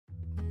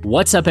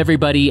What's up,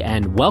 everybody,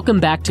 and welcome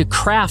back to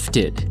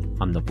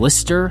Crafted on the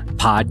Blister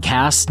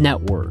Podcast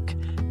Network.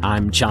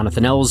 I'm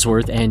Jonathan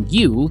Ellsworth, and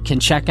you can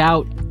check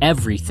out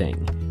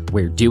everything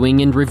we're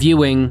doing and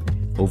reviewing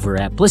over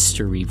at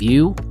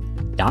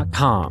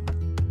blisterreview.com.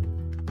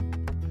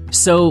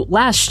 So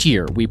last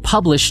year, we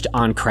published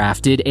on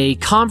Crafted a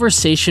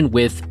conversation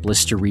with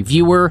Blister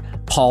reviewer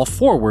Paul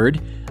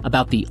Forward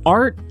about the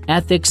art,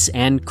 ethics,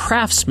 and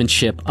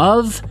craftsmanship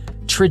of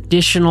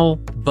traditional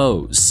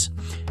bows.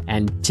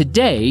 And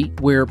today,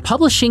 we're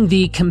publishing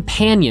the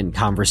companion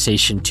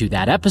conversation to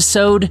that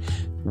episode,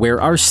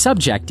 where our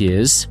subject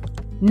is,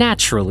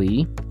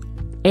 naturally,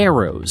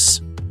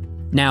 arrows.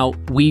 Now,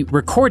 we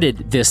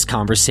recorded this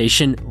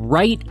conversation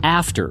right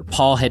after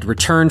Paul had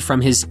returned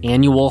from his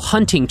annual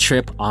hunting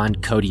trip on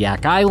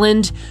Kodiak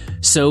Island,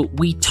 so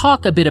we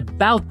talk a bit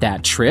about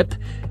that trip,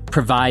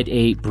 provide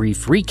a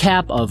brief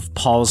recap of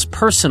Paul's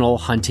personal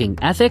hunting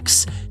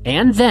ethics,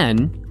 and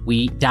then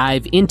we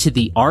dive into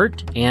the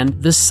art and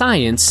the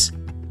science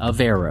of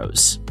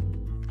arrows.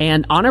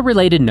 And on a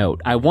related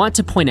note, I want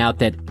to point out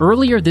that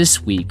earlier this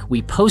week,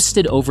 we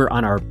posted over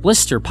on our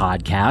Blister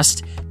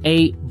podcast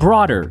a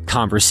broader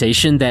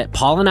conversation that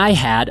Paul and I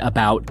had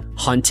about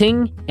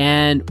hunting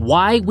and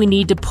why we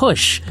need to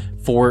push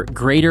for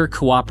greater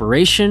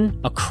cooperation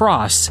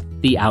across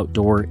the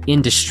outdoor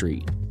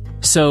industry.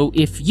 So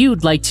if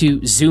you'd like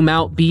to zoom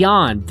out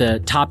beyond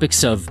the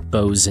topics of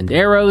bows and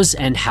arrows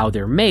and how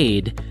they're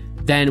made,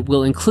 then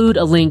we'll include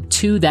a link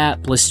to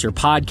that Blister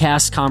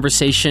podcast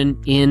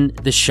conversation in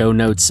the show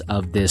notes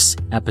of this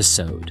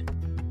episode.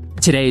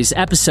 Today's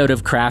episode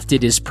of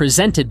Crafted is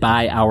presented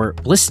by our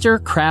Blister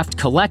Craft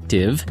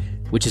Collective,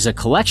 which is a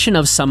collection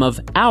of some of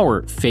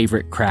our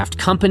favorite craft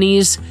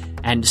companies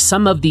and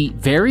some of the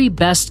very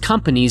best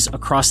companies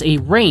across a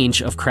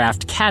range of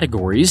craft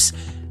categories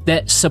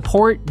that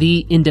support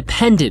the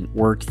independent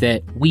work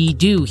that we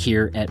do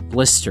here at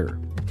Blister.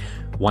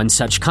 One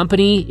such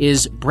company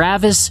is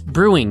Bravus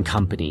Brewing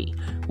Company,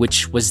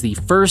 which was the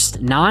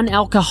first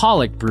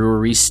non-alcoholic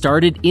brewery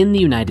started in the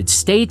United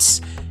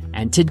States,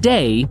 and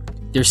today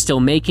they're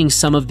still making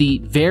some of the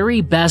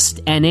very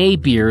best NA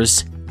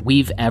beers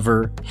we've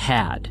ever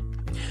had.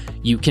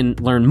 You can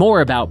learn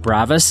more about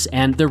Bravus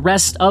and the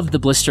rest of the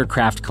Blister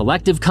Craft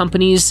Collective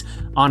companies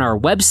on our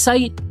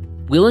website.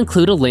 We'll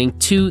include a link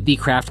to the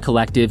Craft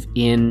Collective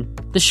in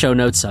the show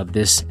notes of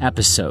this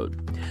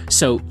episode.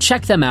 So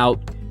check them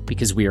out,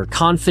 because we are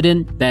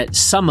confident that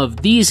some of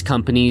these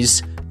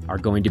companies are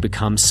going to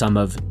become some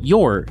of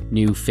your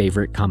new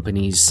favorite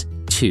companies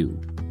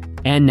too.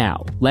 And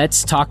now,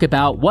 let's talk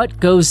about what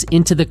goes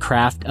into the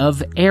craft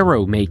of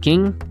arrow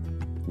making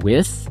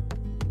with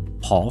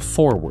Paul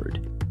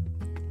Forward.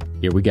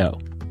 Here we go.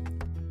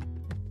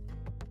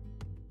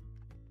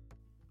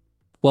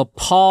 Well,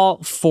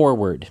 Paul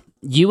Forward,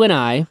 you and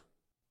I,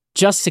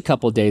 just a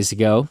couple days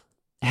ago,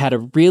 had a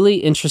really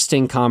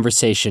interesting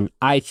conversation,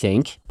 I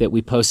think, that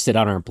we posted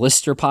on our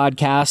Blister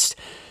podcast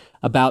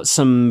about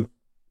some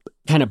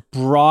kind of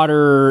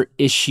broader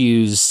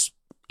issues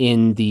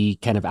in the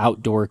kind of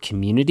outdoor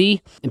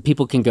community. And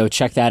people can go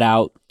check that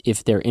out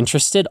if they're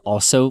interested.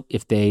 Also,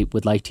 if they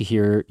would like to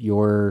hear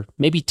your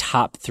maybe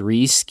top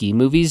 3 ski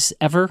movies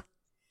ever.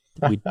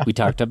 We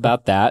talked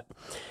about that.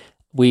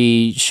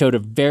 We showed a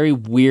very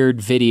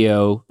weird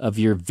video of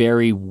your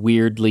very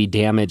weirdly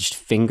damaged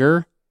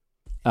finger.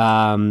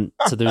 So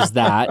there's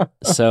that.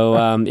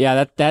 So,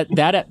 yeah,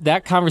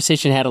 that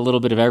conversation had a little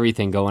bit of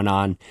everything going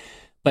on,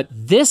 but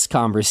this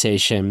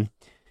conversation,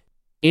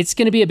 it's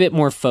going to be a bit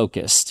more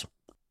focused.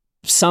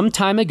 Some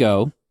time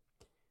ago,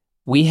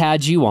 we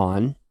had you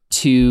on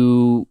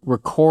to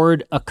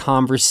record a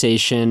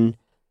conversation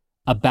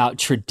about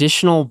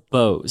traditional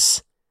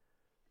bows.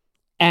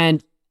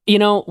 And, you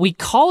know, we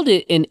called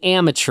it an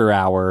amateur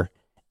hour,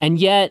 and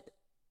yet,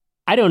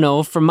 I don't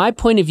know, from my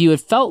point of view,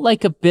 it felt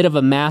like a bit of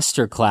a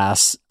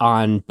masterclass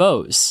on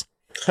bows.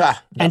 No.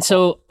 And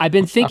so I've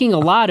been thinking a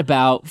lot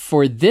about,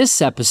 for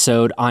this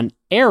episode on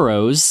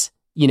arrows,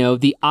 you know,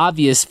 the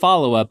obvious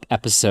follow-up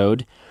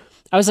episode,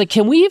 I was like,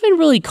 can we even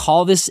really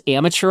call this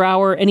amateur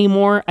hour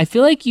anymore? I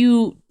feel like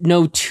you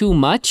know too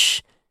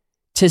much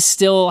to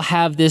still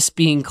have this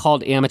being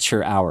called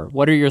amateur hour.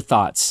 What are your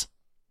thoughts?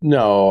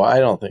 No, I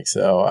don't think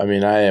so. I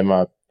mean, I am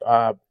a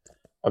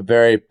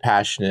very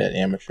passionate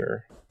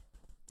amateur.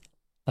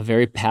 A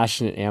very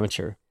passionate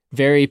amateur.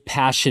 Very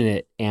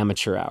passionate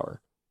amateur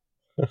hour.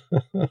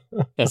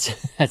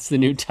 That's the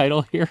new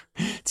title here.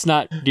 It's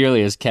not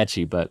nearly as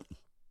catchy, but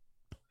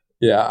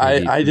yeah, I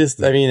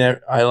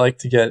like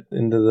to get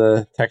into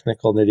the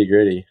technical nitty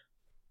gritty.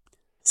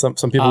 Some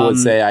people would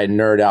say I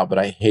nerd out, but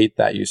I hate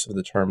that use of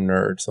the term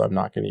nerd, so I'm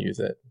not going to use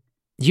it.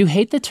 You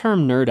hate the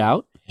term nerd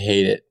out?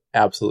 Hate it.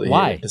 Absolutely.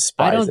 Why? Hate it.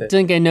 Despise I don't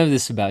think I know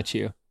this about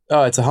you.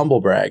 Oh, it's a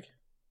humble brag.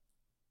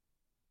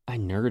 I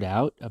nerd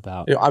out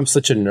about. You know, I'm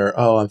such a nerd.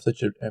 Oh, I'm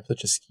such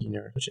a ski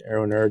nerd, such an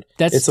arrow nerd.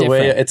 It's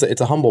different.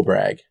 It's a humble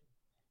brag.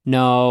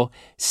 No,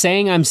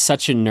 saying I'm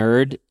such a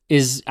nerd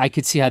is, I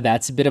could see how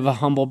that's a bit of a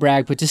humble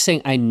brag, but just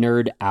saying I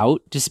nerd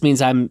out just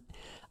means I'm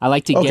I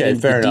like to get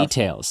into the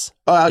details.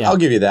 I'll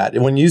give you that.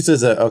 When used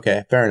as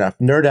okay, fair enough.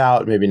 Nerd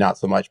out, maybe not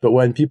so much. But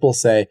when people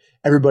say,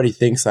 everybody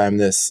thinks I'm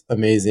this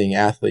amazing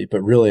athlete,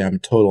 but really I'm a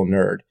total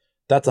nerd,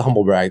 that's a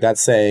humble brag.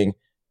 That's saying,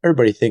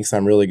 everybody thinks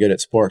I'm really good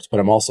at sports, but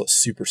I'm also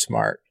super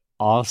smart.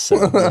 Also.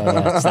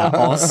 That's that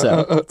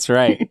also. That's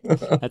right.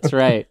 That's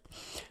right.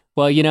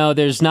 Well, you know,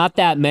 there's not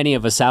that many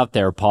of us out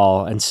there,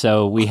 Paul. And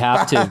so we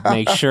have to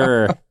make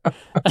sure.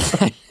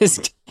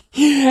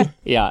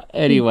 Yeah.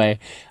 Anyway,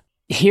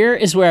 here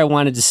is where I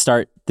wanted to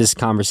start this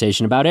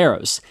conversation about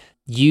arrows.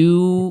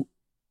 You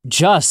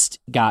just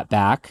got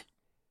back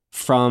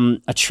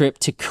from a trip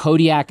to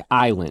Kodiak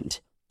Island.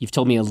 You've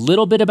told me a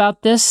little bit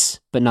about this,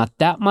 but not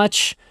that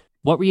much.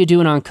 What were you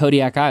doing on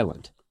Kodiak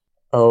Island?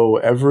 Oh,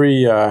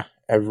 every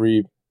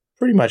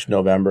pretty much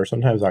November,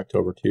 sometimes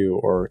October too,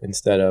 or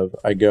instead of,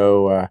 I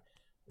go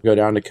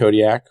down to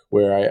Kodiak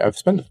where I've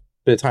spent a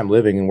bit of time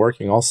living and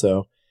working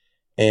also,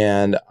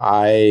 and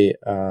I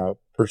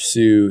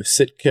pursue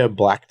Sitka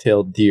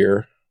black-tailed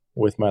deer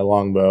with my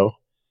longbow,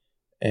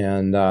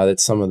 and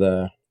that's some of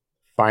the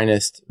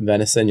finest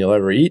venison you'll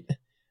ever eat,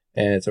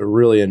 and it's a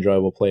really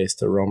enjoyable place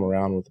to roam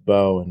around with the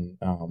bow, and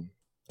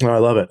I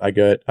love it. I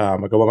go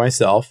by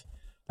myself.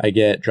 I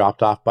get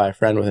dropped off by a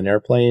friend with an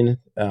airplane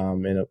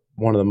in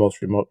one of the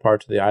most remote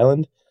parts of the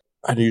island.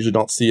 I usually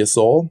don't see a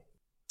soul.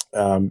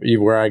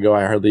 Even where I go,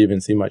 I hardly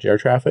even see much air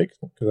traffic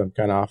because I'm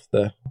kind of off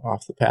the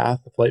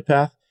flight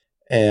path.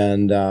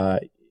 And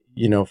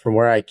from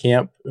where I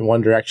camp in one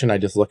direction, I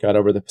just look out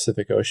over the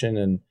Pacific Ocean,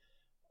 and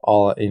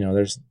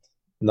there's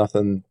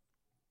nothing.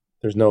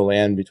 There's no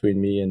land between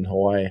me and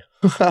Hawaii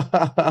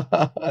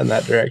in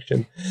that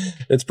direction.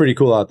 It's pretty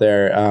cool out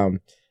there.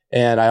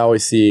 And I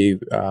always see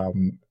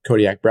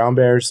Kodiak brown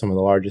bears, some of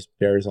the largest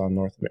bears in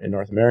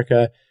North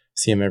America.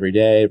 See them every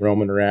day,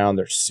 roaming around.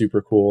 They're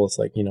super cool. It's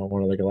like,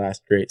 one of the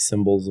last great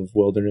symbols of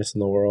wilderness in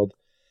the world.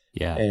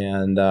 Yeah.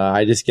 And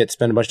I just get to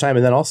spend a bunch of time.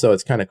 And then also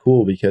it's kind of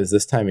cool because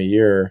this time of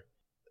year,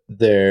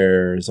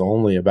 there's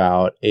only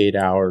about 8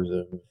 hours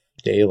of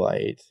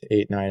daylight,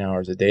 9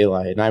 hours of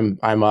daylight. And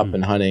I'm up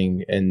and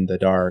hunting in the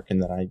dark.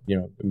 And then I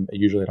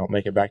usually don't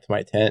make it back to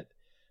my tent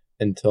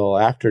until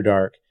after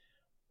dark.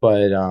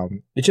 But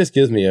it just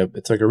gives me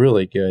it's like a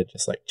really good,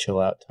 just like chill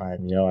out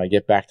time. I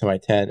get back to my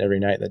tent every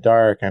night in the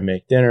dark. I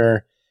make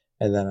dinner,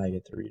 and then I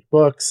get to read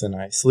books, and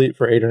I sleep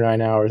for 8 or 9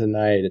 hours a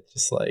night. It's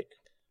just like,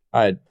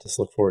 I just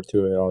look forward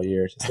to it all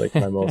year. It's just like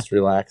my most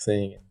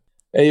relaxing.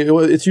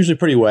 It's usually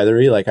pretty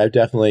weathery. Like I've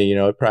definitely,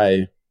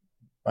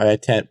 my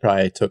tent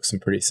probably took some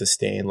pretty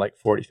sustained, like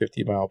 40,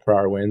 50 mile per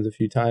hour winds a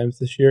few times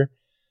this year.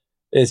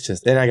 It's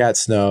just, and I got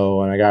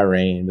snow and I got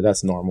rain, but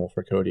that's normal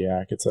for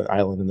Kodiak. It's an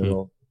island in the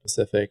middle of the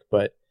Pacific,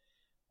 but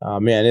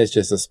man, it's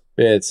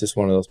just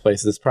one of those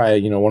places. It's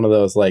probably, one of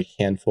those like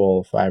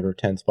handful, 5 or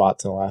 10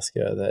 spots in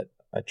Alaska that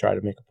I try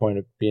to make a point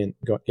of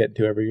getting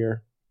to every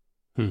year.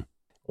 I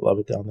love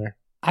it down there.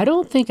 I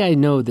don't think I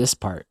know this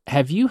part.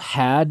 Have you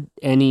had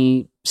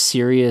any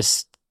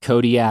serious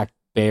Kodiak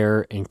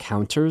bear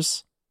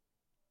encounters?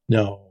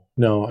 No.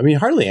 I mean,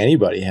 hardly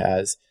anybody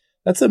has.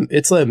 It's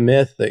a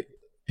myth that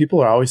people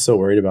are always so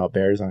worried about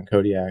bears on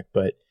Kodiak,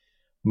 but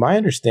my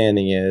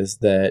understanding is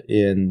that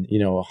in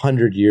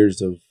 100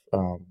 years of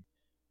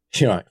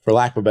for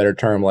lack of a better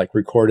term, like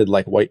recorded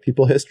like white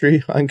people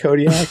history on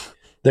Kodiak,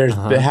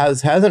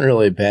 hasn't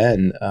really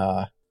been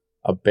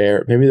a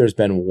bear. Maybe there's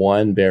been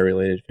one bear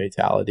related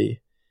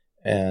fatality,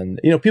 and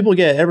people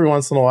get every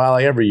once in a while,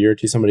 like every year or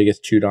two, somebody gets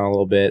chewed on a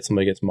little bit,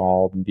 somebody gets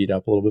mauled and beat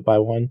up a little bit by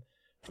one,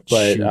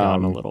 but chewed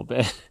on a little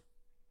bit.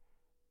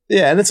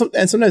 Yeah, and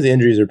sometimes the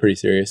injuries are pretty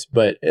serious,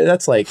 but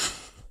that's like.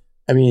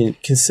 I mean,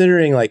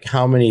 considering like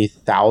how many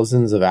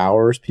thousands of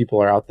hours people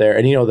are out there,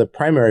 and the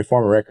primary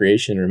form of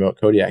recreation in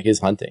remote Kodiak is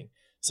hunting.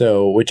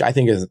 So, which I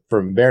think is,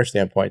 from a bear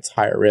standpoint, it's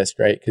higher risk,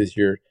 right? Because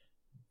you're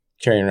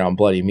carrying around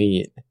bloody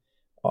meat,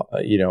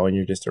 and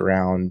you're just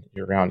around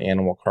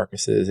animal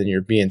carcasses, and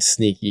you're being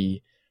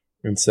sneaky.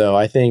 And so,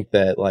 I think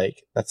that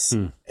like that's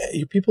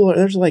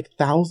there's like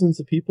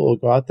thousands of people who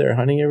go out there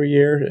hunting every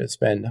year and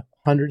spend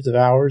hundreds of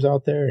hours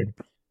out there, and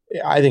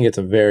I think it's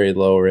a very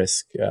low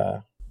risk.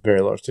 Very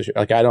low issue.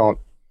 Like I don't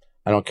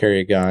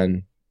carry a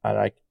gun.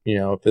 If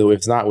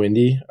it's not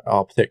windy,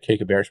 I'll take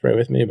a bear spray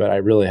with me. But I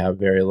really have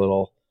very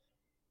little.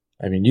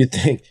 I mean, you'd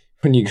think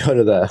when you go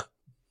to the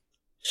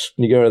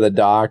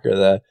dock or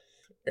the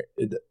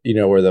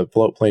where the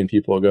float plane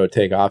people go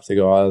take off to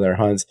go out on their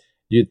hunts,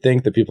 you'd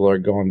think that people are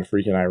going to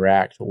freaking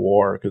Iraq to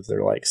war because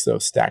they're like so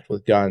stacked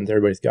with guns.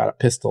 Everybody's got a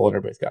pistol and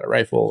everybody's got a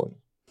rifle.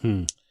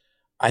 And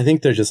I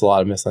think there's just a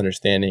lot of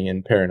misunderstanding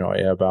and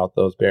paranoia about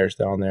those bears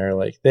down there.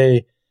 Like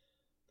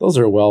those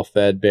are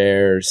well-fed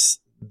bears.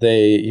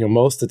 They,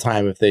 most of the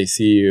time, if they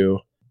see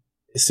you,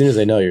 as soon as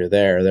they know you're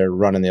there, they're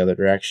running the other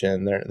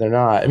direction. They're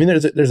not. I mean,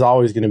 there's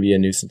always going to be a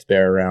nuisance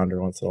bear around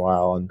every once in a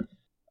while, and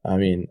I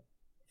mean,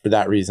 for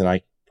that reason,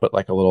 I put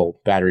like a little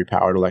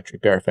battery-powered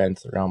electric bear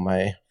fence around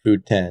my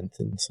food tent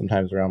and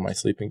sometimes around my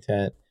sleeping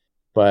tent.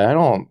 But I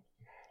don't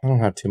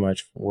have too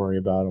much worry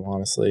about them,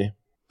 honestly.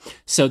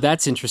 So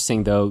that's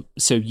interesting, though.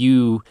 So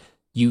you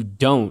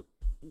don't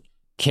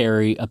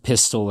carry a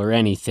pistol or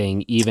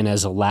anything, even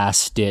as a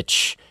last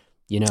ditch,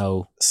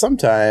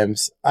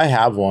 Sometimes I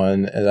have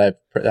one, and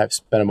I've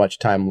spent much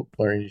time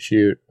learning to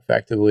shoot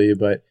effectively,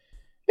 but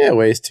it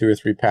weighs 2 or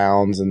 3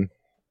 pounds, and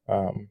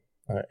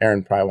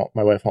Erin probably won't,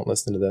 my wife won't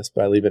listen to this,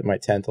 but I leave it in my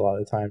tent a lot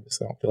of the time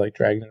because I don't feel like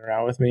dragging it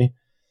around with me.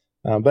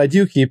 But I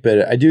do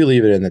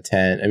leave it in the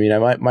tent. I mean,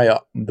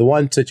 the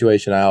one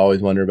situation I always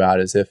wonder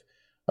about is if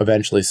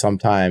eventually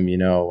sometime,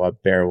 a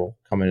bear will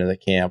come into the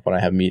camp when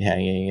I have meat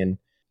hanging and,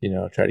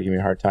 try to give me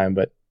a hard time.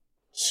 But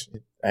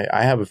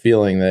I have a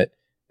feeling that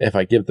if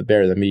I give the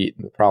bear the meat,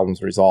 the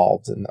problem's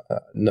resolved, and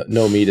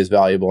no meat is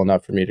valuable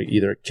enough for me to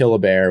either kill a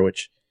bear,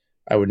 which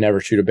I would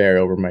never shoot a bear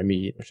over my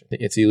meat, which I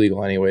think it's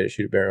illegal anyway to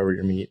shoot a bear over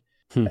your meat.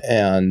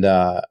 And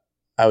I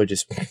would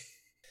just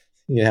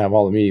have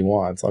all the meat he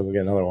wants. I'll go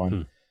get another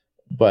one.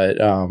 But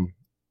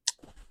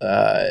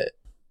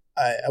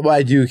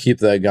I do keep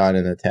the gun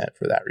in the tent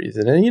for that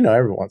reason. And,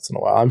 every once in a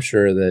while, I'm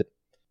sure that,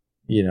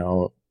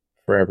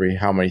 for every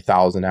how many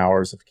 1,000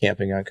 hours of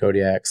camping on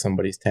Kodiak,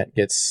 somebody's tent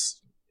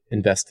gets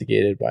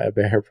investigated by a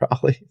bear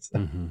probably.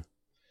 So.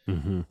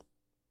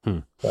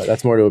 But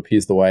that's more to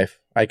appease the wife.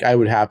 I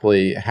would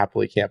happily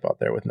camp out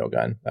there with no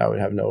gun. I would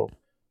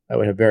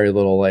have very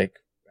little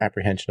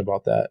apprehension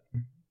about that.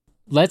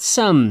 Let's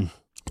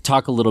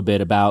talk a little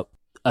bit about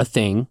a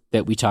thing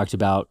that we talked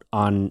about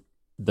on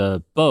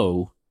the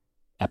bow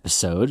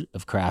episode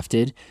of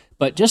Crafted,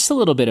 but just a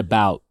little bit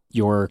about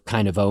your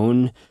kind of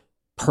own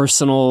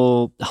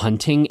personal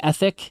hunting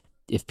ethic.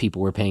 If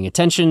people were paying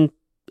attention,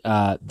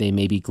 they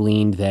maybe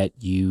gleaned that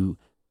you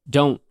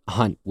don't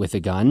hunt with a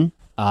gun.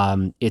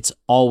 It's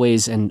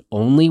always and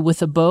only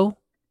with a bow.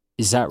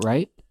 Is that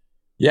right?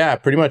 Yeah,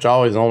 pretty much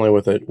always only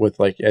with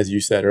as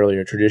you said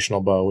earlier, traditional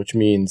bow, which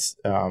means,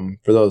 for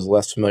those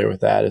less familiar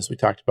with that, as we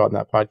talked about in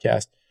that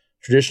podcast,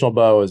 traditional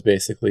bow is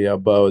basically a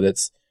bow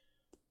that's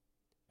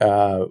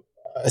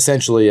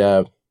essentially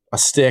a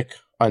stick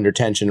under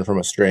tension from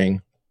a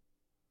string.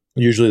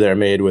 Usually they're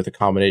made with a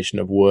combination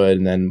of wood,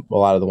 and then a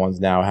lot of the ones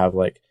now have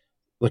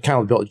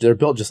they're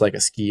built just like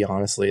a ski,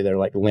 honestly. They're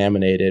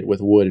laminated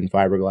with wood and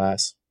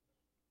fiberglass.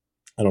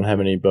 I don't have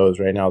any bows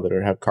right now that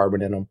have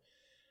carbon in them.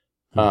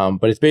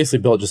 But it's basically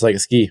built just like a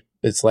ski.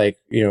 It's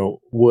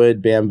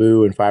wood,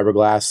 bamboo, and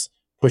fiberglass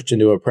pushed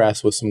into a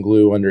press with some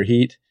glue under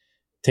heat,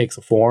 takes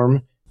a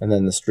form, and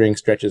then the string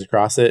stretches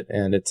across it,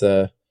 and it's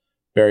a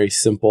very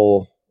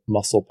simple,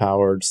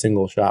 muscle-powered,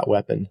 single-shot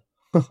weapon.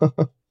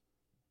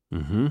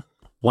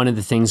 One of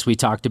the things we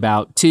talked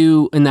about,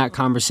 too, in that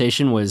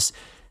conversation was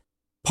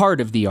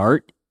part of the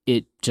art.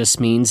 It just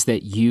means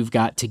that you've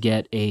got to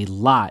get a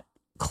lot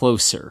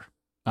closer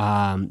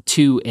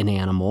to an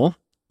animal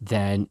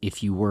than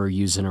if you were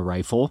using a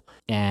rifle,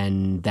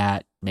 and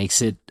that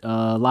makes it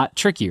a lot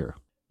trickier.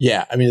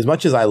 Yeah, I mean, as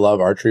much as I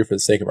love archery for the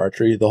sake of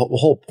archery, the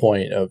whole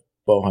point of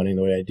bow hunting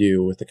the way I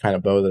do with the kind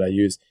of bow that I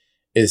use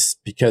is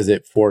because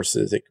it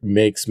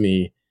makes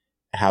me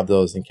have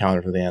those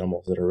encounters with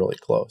animals that are really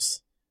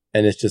close,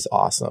 and it's just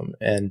awesome.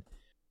 And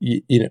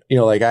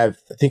I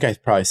think I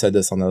probably said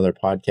this on the other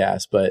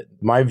podcast, but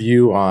my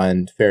view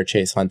on fair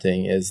chase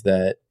hunting is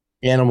that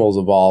animals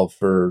evolve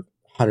for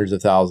hundreds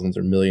of thousands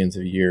or millions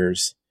of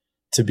years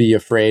to be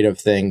afraid of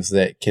things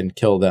that can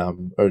kill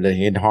them or that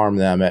can harm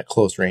them at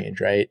close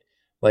range, right?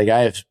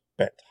 I have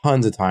spent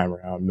tons of time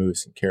around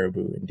moose and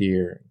caribou and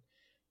deer.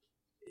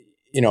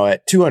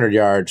 At 200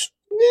 yards,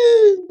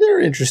 they're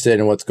interested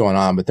in what's going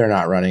on, but they're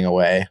not running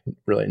away.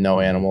 Really, no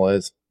animal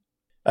is.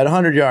 At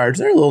 100 yards,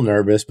 they're a little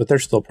nervous, but they're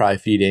still probably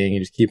feeding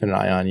and just keeping an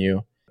eye on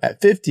you. At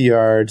 50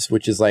 yards,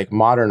 which is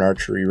modern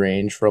archery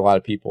range for a lot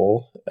of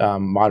people,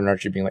 modern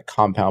archery being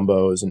compound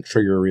bows and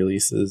trigger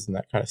releases and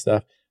that kind of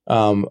stuff.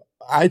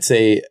 I'd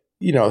say,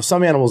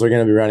 some animals are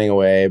going to be running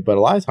away, but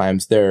a lot of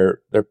times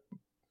they're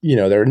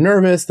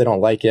nervous. They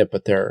don't like it,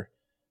 but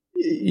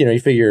you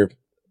figure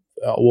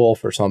a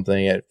wolf or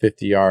something at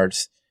 50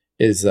 yards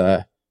is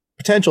a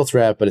potential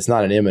threat, but it's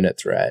not an imminent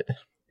threat.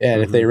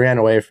 And if they ran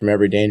away from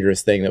every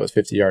dangerous thing that was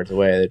 50 yards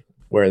away, they'd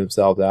wear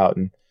themselves out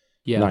and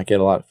not get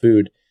a lot of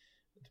food,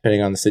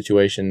 depending on the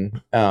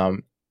situation.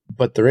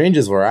 But the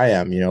ranges where I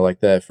am,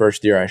 the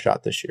first deer I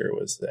shot this year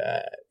was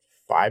at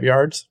 5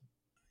 yards.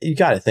 You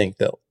got to think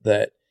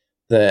that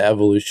the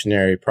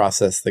evolutionary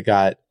process that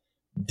got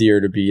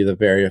deer to be the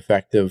very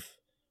effective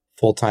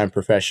full-time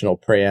professional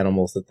prey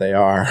animals that they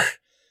are,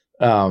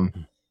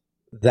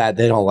 that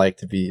they don't like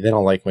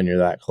when you're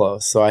that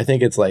close. So I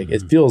think it's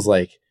it feels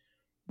like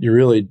you're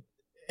really,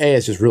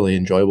 it's just really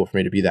enjoyable for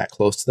me to be that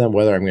close to them,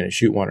 whether I'm going to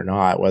shoot one or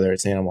not, whether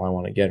it's an animal I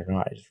want to get or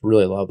not. I just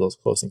really love those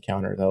close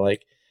encounters. I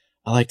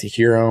like to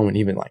hear them and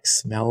even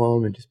smell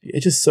them, and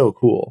it's just so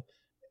cool.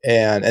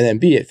 And then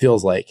B, it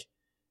feels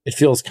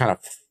kind of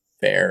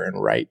fair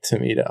and right to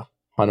me to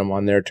hunt them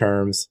on their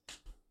terms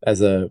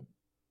as a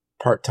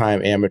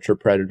part-time amateur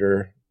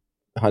predator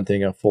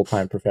hunting a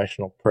full-time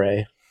professional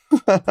prey.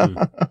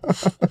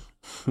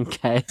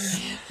 Okay.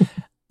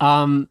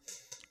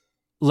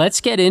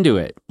 Let's get into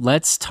it.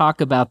 Let's talk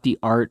about the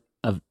art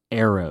of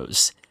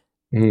arrows.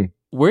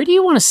 Where do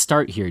you want to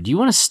start here? Do you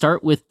want to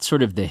start with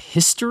sort of the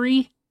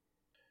history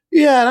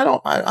Yeah, and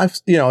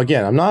I've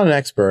again, I'm not an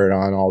expert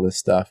on all this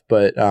stuff,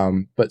 but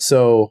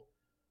so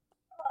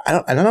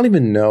I don't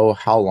even know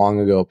how long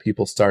ago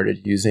people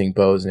started using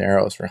bows and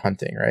arrows for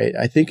hunting, right?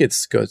 I think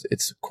it's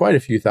quite a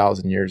few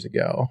thousand years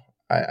ago.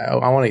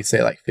 I want to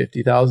say like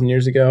 50,000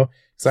 years ago.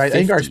 So I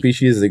think our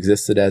species has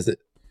existed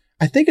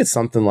I think it's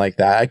something like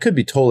that. I could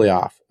be totally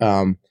off.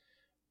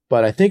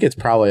 But I think it's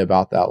probably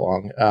about that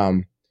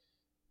long.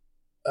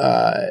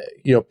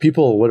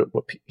 People, what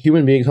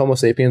human beings, Homo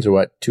sapiens, are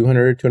what,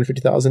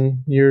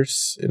 250,000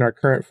 years in our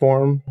current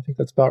form. I think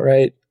that's about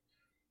right.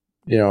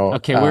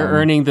 Okay,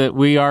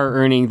 we are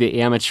earning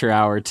the amateur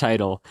hour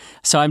title.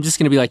 So I'm just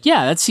going to be like,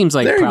 yeah, that seems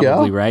like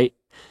probably right.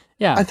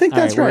 Yeah, I think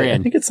that's right. I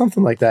think it's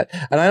something like that.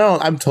 And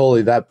I'm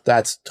totally,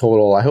 that's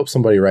total. I hope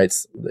somebody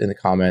writes in the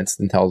comments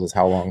and tells us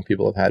how long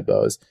people have had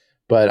bows,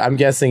 but I'm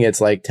guessing it's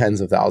like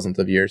tens of thousands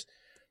of years.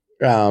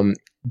 It was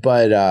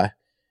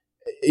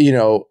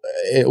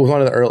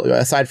one of the early,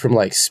 aside from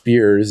like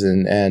spears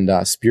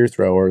and spear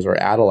throwers, or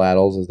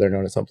atlatls as they're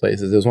known in some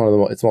places, it was one of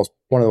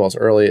the most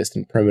earliest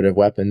and primitive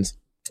weapons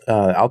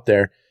out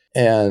there.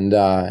 And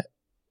there's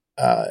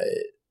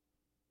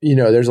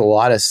a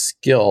lot of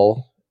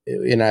skill.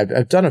 And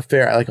I've done a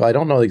fair, I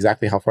don't know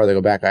exactly how far they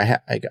go back. I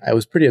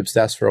was pretty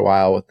obsessed for a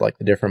while with like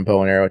the different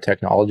bow and arrow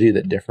technology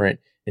that different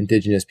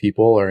indigenous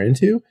people are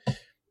into,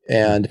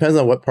 and depends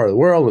on what part of the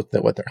world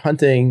what they're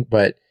hunting,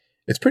 but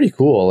it's pretty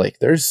cool. Like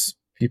there's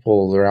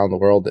people around the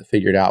world that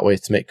figured out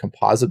ways to make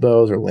composite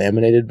bows or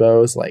laminated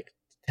bows, like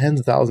tens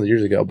of thousands of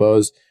years ago,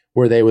 bows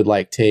where they would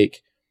like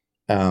take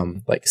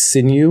like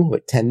sinew,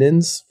 like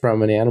tendons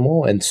from an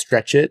animal, and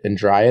stretch it and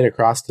dry it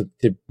across to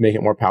make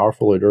it more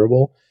powerful or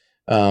durable.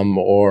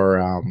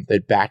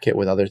 They'd back it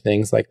with other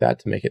things like that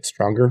to make it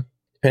stronger,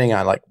 depending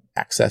on like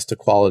access to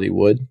quality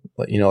wood.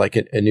 Like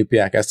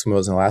Inupiaq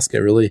Eskimos in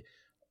Alaska, really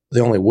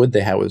the only wood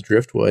they had was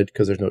driftwood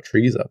because there's no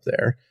trees up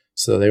there.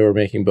 So they were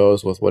making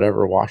bows with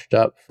whatever washed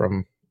up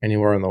from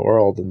anywhere in the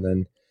world. And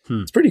then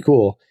it's pretty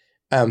cool.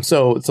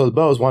 So the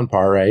bow is one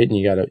part, right? And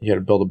you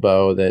gotta build a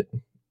bow that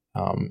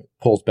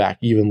pulls back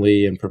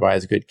evenly and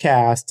provides a good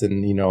cast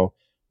and,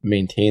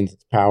 maintains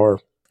its power.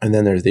 And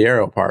then there's the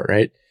arrow part,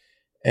 right?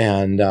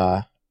 And,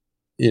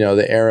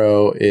 the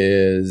arrow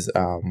is,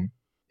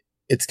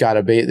 it's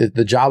got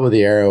the job of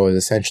the arrow is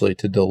essentially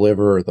to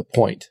deliver the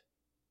point.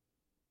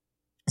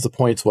 The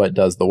point's what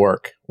does the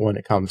work when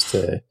it comes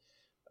to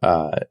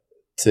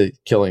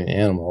killing an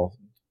animal,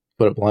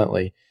 put it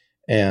bluntly.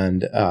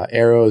 And,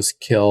 arrows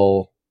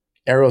kill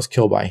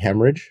by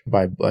hemorrhage,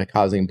 by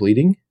causing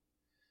bleeding.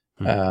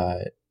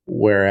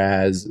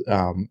 Whereas,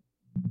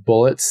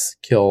 bullets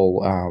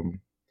kill,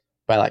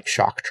 by like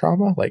shock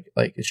trauma, like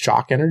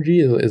shock energy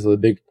is a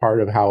big part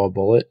of how a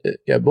bullet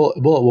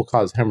will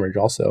cause hemorrhage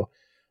also,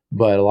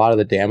 but a lot of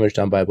the damage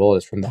done by a bullet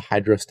is from the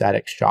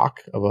hydrostatic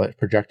shock of a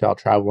projectile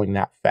traveling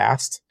that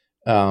fast.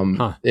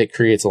 It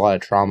creates a lot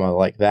of trauma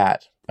like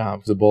that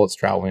because the bullet's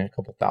traveling a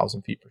couple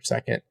thousand feet per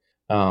second,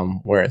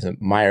 whereas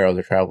my arrows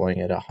are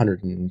traveling at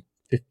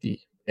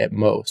 150 at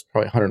most,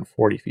 probably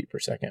 140 feet per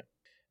second.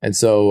 And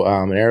so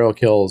an arrow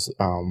kills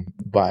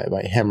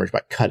by hemorrhage,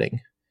 by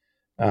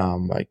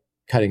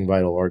cutting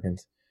vital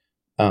organs.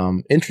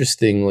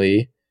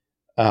 Interestingly,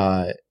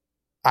 I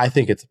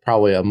think it's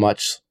probably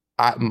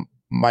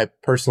my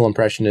personal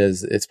impression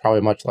is it's probably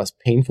a much less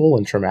painful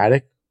and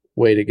traumatic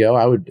way to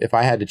go. If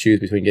I had to choose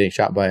between getting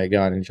shot by a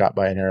gun and shot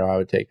by an arrow, I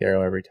would take the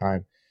arrow every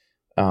time.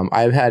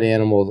 I've had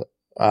animals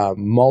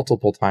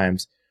multiple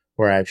times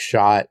where I've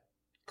shot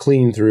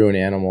clean through an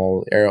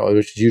animal arrow,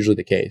 which is usually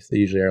the case.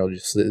 The arrow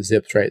just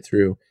zips right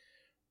through,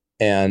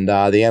 and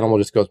the animal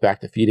just goes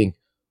back to feeding,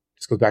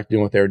 just goes back to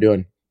doing what they were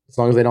doing. As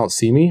long as they don't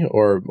see me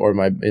or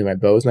my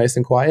bow's nice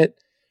and quiet,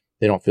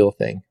 they don't feel a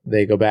thing.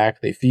 They go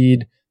back, they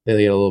feed, they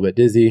get a little bit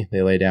dizzy,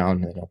 they lay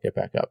down, they don't get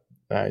back up.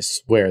 I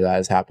swear that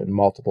has happened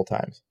multiple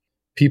times.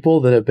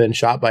 People that have been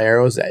shot by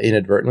arrows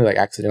inadvertently, like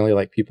accidentally,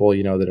 like people,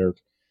 that are,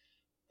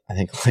 I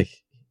think,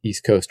 like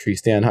East Coast tree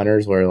stand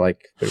hunters, where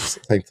like there's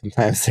like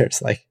sometimes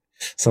there's like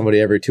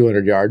somebody every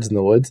 200 yards in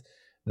the woods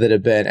that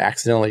have been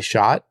accidentally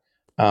shot.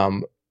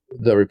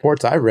 The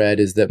reports I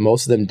read is that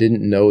most of them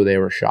didn't know they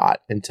were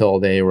shot until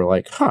they were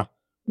like,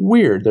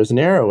 weird, there's an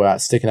arrow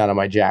sticking out of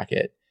my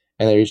jacket.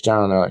 And they reached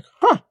down and they're like,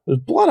 there's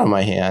blood on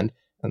my hand.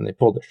 And they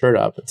pulled their shirt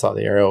up and saw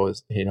the arrow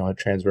was, had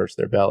transversed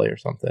their belly or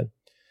something.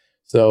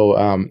 So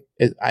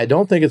I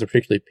don't think it's a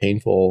particularly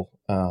painful,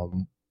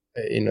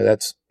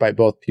 that's by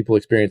both people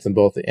experience and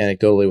both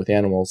anecdotally with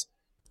animals.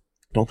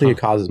 I don't think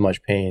it causes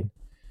much pain.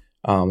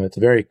 It's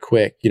very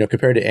quick,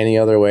 compared to any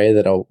other way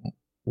that a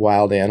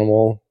wild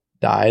animal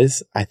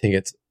dies. I think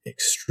it's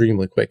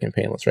extremely quick and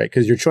painless, right?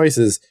 Because your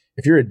choices,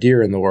 if you're a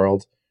deer in the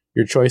world,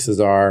 your choices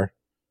are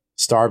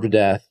starve to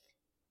death,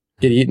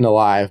 get eaten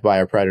alive by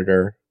a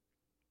predator,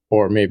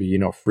 or maybe,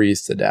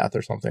 freeze to death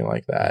or something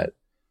like that.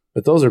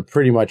 But those are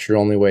pretty much your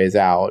only ways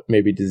out,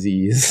 maybe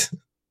disease.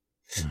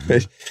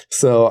 Mm-hmm.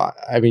 So,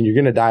 I mean, you're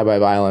going to die by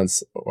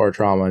violence or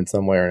trauma in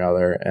some way or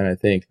another. And I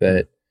think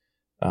that,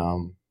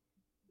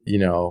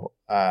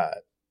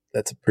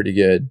 that's a pretty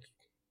good,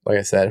 like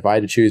I said, if I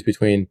had to choose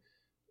between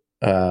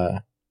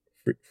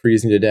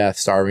freezing to death,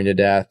 starving to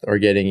death, or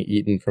getting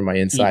eaten from my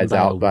insides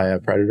out by a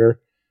predator.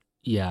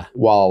 Yeah.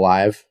 While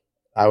alive,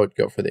 I would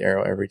go for the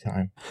arrow every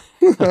time.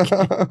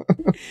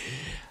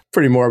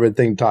 Pretty morbid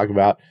thing to talk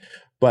about.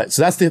 But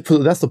so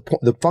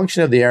the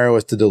function of the arrow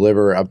is to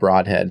deliver a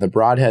broadhead. The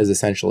broadhead is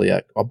essentially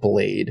a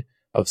blade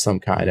of some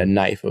kind, a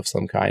knife of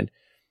some kind.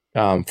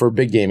 For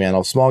big game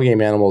animals, small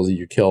game animals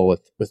you kill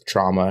with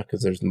trauma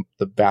because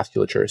the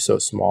vasculature is so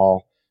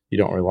small, you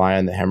don't rely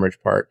on the hemorrhage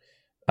part.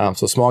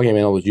 So small game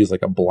animals use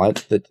like a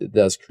blunt that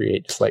does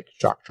create just like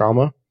shock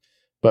trauma.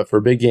 But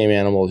for big game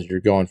animals, you're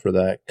going for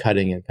the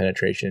cutting and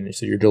penetration.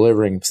 So you're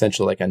delivering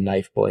essentially like a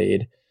knife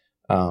blade.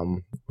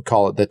 We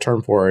call it, the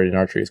term for it in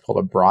archery is called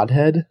a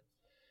broadhead.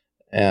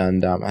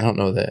 And I don't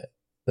know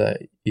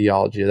the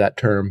etiology of that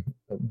term,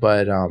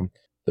 but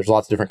there's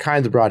lots of different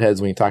kinds of broadheads.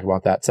 We can talk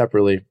about that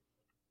separately.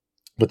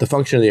 But the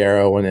function of the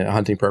arrow when a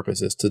hunting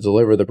purpose is to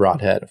deliver the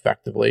broadhead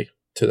effectively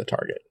to the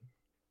target.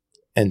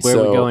 And where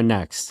are we going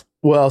next?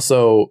 Well,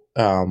 so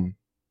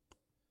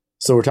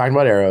we're talking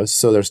about arrows.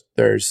 So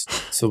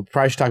so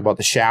probably should talk about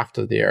the shaft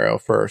of the arrow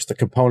first, the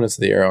components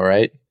of the arrow,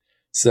 right?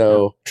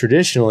 So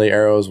traditionally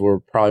arrows were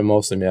probably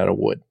mostly made out of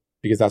wood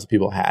because that's what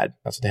people had.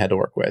 That's what they had to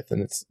work with.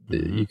 And it's,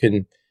 you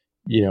can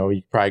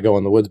probably go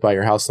in the woods by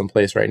your house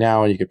someplace right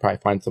now and you could probably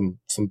find some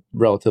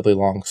relatively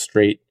long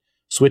straight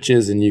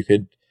switches and you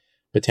could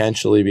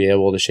potentially be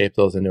able to shape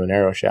those into an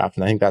arrow shaft.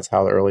 And I think that's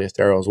how the earliest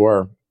arrows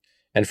were.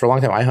 And for a long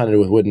time, I hunted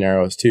with wooden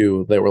arrows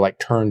too. They were like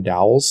turned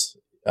dowels,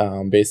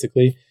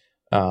 basically.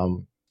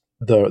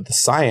 The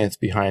science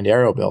behind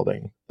arrow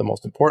building, the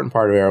most important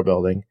part of arrow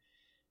building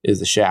is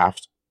the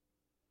shaft,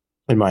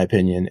 in my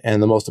opinion.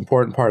 And the most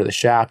important part of the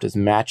shaft is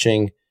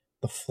matching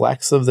the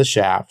flex of the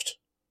shaft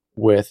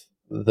with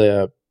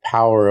the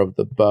power of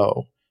the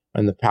bow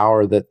and the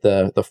power that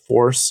the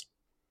force,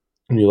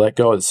 when you let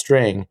go of the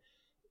string,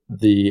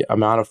 the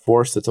amount of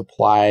force that's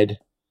applied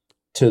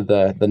to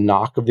the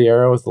nock of the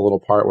arrow is the little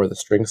part where the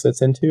string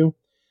sits into.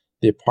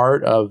 The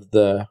part of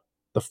the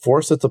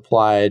force that's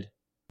applied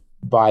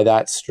by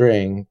that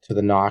string to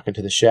the nock and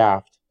to the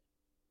shaft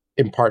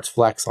imparts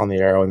flex on the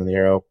arrow, and then the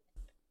arrow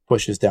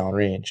pushes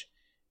downrange.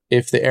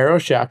 If the arrow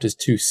shaft is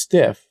too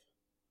stiff,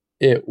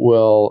 it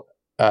will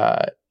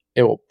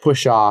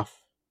push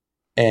off,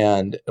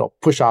 and it'll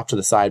push off to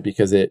the side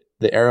because the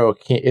arrow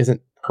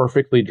isn't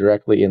perfectly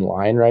directly in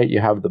line, right? You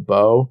have the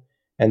bow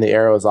and the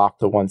arrow is off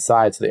to one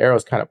side. So the arrow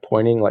is kind of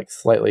pointing like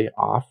slightly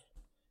off.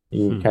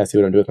 You can kind of see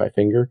what I'm doing with my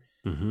finger.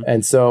 Mm-hmm.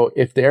 And so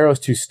if the arrow is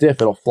too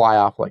stiff, it'll fly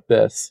off like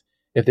this.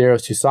 If the arrow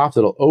is too soft,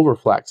 it'll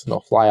overflex and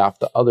it'll fly off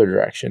the other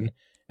direction.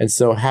 And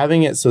so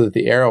having it so that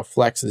the arrow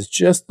flexes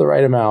just the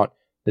right amount,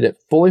 that it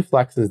fully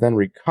flexes, then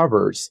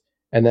recovers,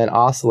 and then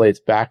oscillates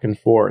back and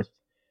forth.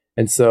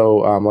 And so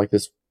like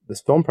this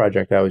film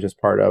project I was just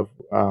part of,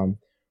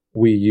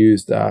 we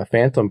used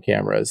phantom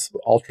cameras,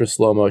 ultra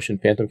slow motion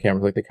phantom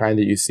cameras, like the kind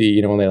that you see,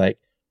 when they like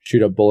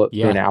shoot a bullet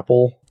through an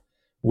apple.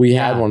 We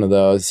had one of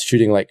those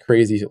shooting like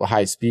crazy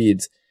high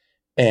speeds.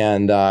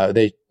 And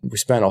we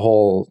spent a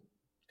whole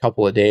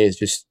couple of days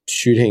just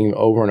shooting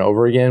over and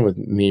over again with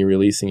me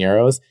releasing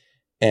arrows.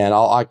 And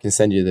I can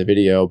send you the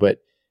video,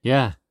 but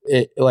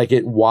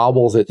it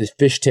wobbles, it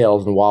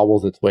fishtails and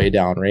wobbles its way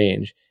down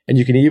range. And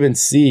you can even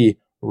see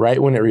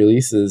right when it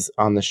releases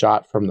on the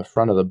shot from the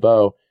front of the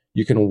bow,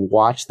 you can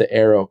watch the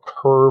arrow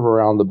curve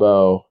around the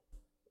bow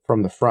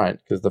from the front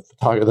because the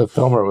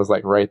filmer was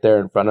like right there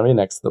in front of me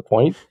next to the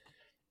point.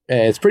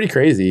 And it's pretty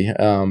crazy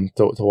to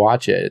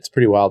watch it. It's a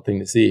pretty wild thing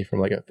to see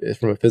from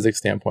a physics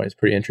standpoint. It's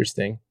pretty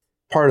interesting.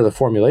 Part of the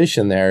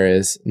formulation there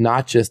is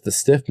not just the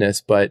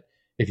stiffness, but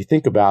if you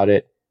think about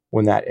it,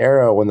 when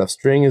the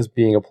string is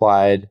being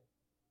applied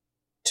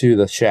to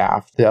the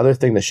shaft, the other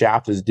thing the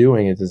shaft is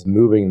doing is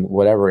moving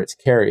whatever it's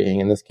carrying,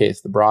 in this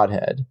case, the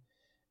broadhead.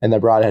 And the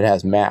broadhead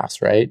has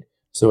mass, right?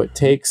 So it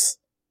takes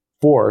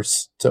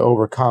force to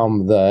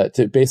overcome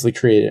to basically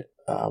create,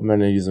 I'm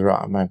going to use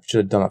I should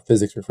have done a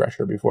physics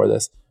refresher before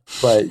this,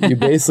 but you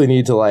basically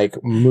need to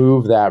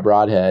move that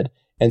broadhead.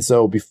 And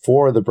so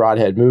before the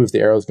broadhead moves, the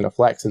arrow is going to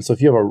flex. And so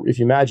if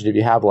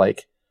you have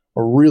like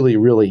a really,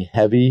 really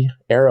heavy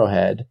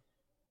arrowhead,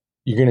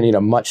 you're going to need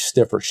a much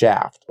stiffer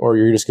shaft, or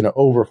you're just going to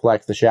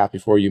overflex the shaft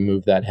before you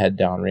move that head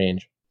down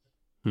range.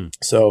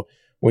 So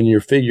when you're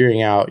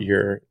figuring out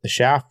the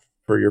shaft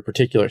for your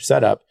particular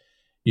setup,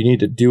 you need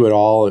to do it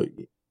all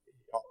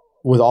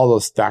with all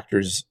those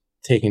factors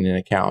taken into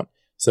account.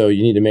 So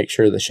you need to make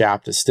sure the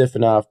shaft is stiff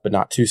enough, but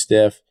not too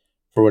stiff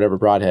for whatever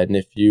broadhead.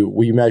 And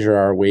we measure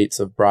our weights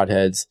of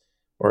broadheads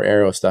or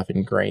arrow stuff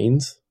in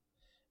grains.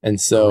 And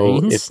so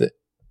grains?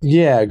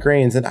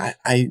 Grains. And I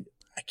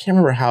can't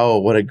remember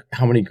how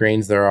many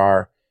grains there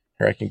are.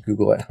 Here, I can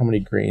Google it. How many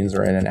grains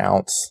are in an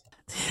ounce?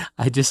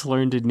 I just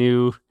learned a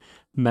new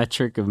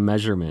metric of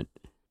measurement.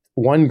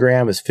 1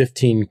 gram is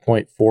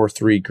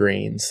 15.43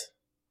 grains.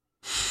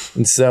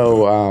 And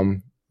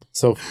so,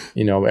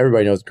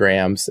 everybody knows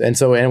grams.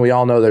 And we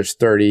all know there's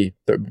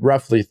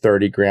roughly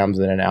 30 grams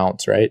in an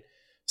ounce, right?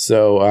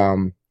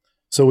 So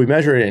So we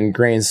measure it in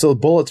grains. So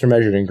bullets are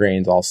measured in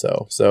grains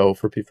also. So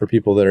for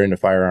people that are into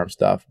firearm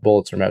stuff,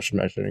 bullets are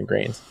measured in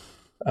grains.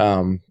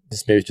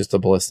 This maybe it's just a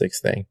ballistics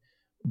thing.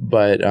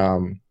 But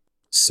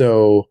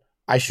so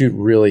I shoot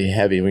really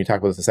heavy. When you talk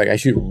about this in a second, I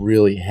shoot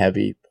really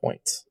heavy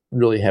points,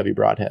 really heavy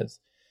broadheads.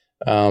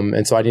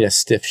 And so I need a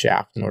stiff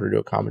shaft in order to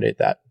accommodate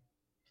that.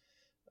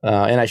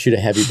 And I shoot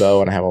a heavy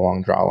bow and I have a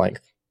long draw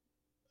length.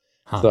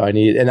 Huh. So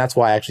and that's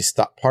why I actually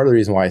stopped. Part of the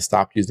reason why I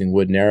stopped using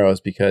wooden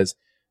arrows, because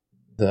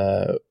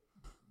the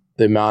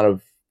amount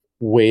of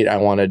weight I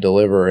want to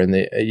deliver, and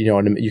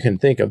you can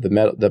think of the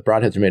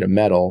broadheads are made of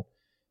metal,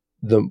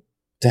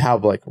 to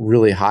have like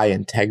really high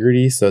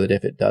integrity, so that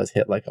if it does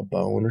hit like a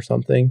bone or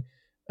something,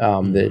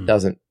 that it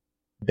doesn't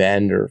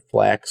bend or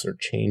flex or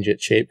change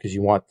its shape, because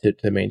you want it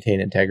to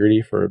maintain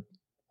integrity for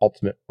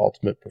ultimate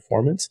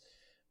performance.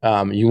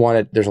 You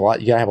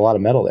gotta have a lot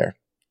of metal there,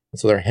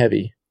 so they're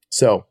heavy.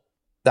 So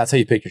that's how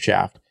you pick your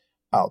shaft.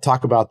 I'll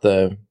talk about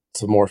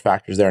some more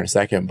factors there in a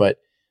second, but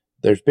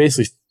there's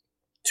basically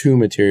three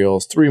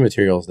materials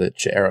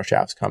that arrow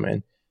shafts come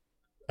in.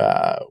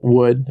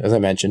 Wood, as I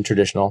mentioned,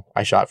 traditional,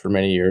 I shot for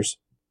many years.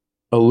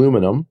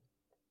 Aluminum,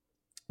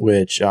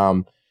 which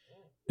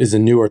is a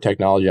newer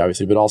technology,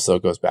 obviously, but also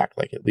goes back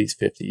like at least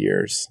 50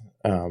 years.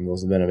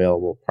 Those have been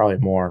available, probably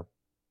more.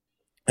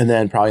 And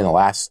then probably in the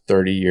last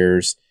 30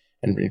 years,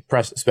 and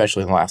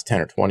especially in the last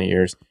 10 or 20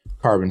 years,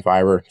 carbon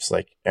fiber, just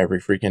like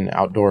every freaking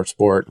outdoor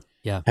sport,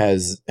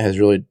 has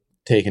really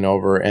taken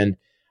over. And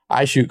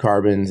I shoot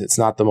carbons. It's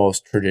not the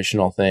most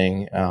traditional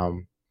thing,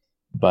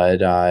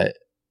 but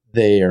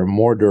they are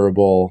more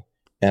durable,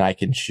 and I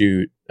can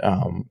shoot.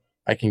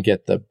 I can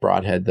get the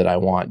broadhead that I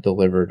want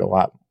delivered a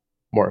lot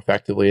more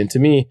effectively. And to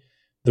me,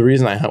 the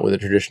reason I hunt with a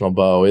traditional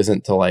bow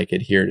isn't to like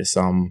adhere to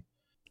some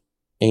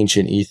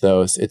ancient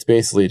ethos. It's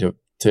basically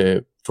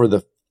for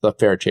the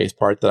fair chase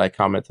part that I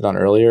commented on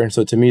earlier. And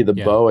so to me, the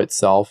bow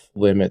itself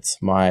limits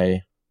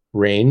my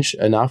range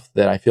enough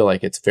that I feel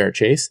like it's fair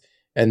chase.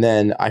 And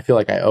then I feel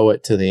like I owe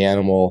it to the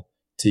animal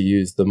to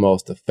use the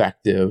most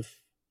effective,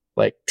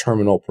 like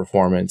terminal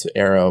performance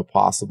arrow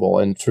possible.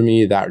 And for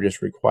me, that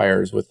just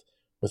requires with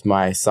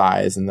my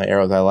size and the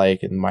arrows I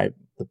like and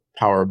the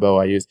power bow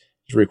I use,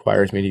 it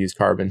requires me to use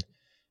carbon.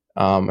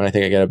 And I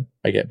think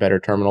I get better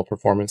terminal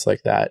performance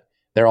like that.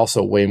 They're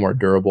also way more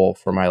durable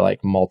for my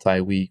like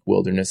multi-week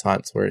wilderness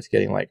hunts where it's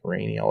getting like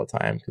rainy all the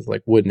time. Because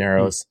like wooden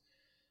arrows,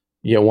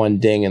 you get one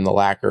ding in the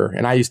lacquer.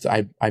 And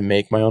I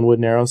make my own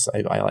wooden arrows. I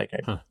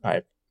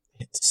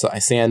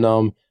sand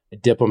them, I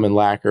dip them in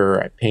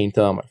lacquer, I paint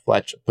them, I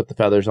fletch, put the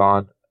feathers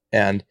on,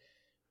 and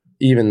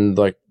even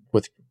like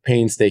with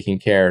painstaking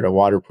care to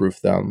waterproof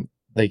them,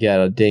 they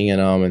get a ding in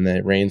them, and then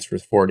it rains for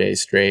 4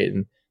 days straight,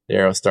 and the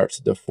arrow starts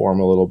to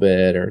deform a little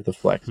bit, or the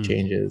flex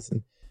changes.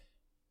 And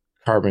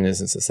carbon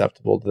isn't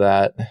susceptible to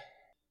that.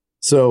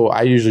 So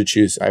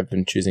I've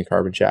been choosing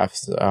carbon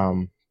shafts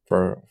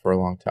for a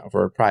long time.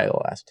 For probably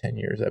the last 10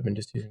 years, I've been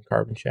just using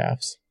carbon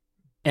shafts.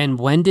 And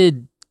when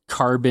did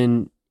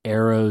carbon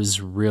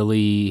arrows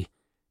really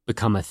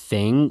become a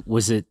thing?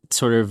 Was it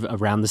sort of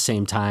around the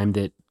same time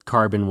that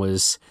carbon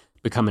was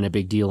becoming a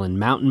big deal in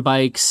mountain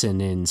bikes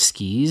and in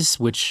skis,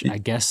 which I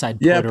guess I'd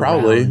put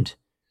probably around.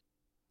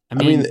 I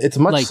mean, it's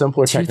much like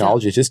simpler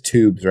technology. It's just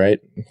tubes, right?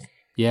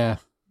 Yeah.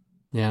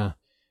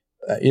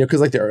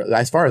 Because like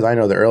as far as I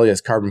know, the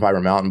earliest carbon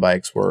fiber mountain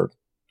bikes were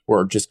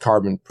just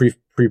carbon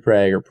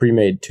pre-preg or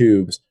pre-made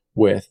tubes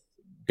with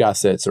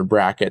gussets or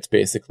brackets,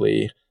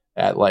 basically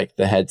at like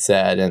the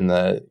headset and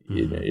the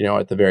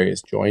at the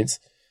various joints.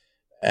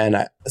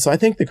 And so I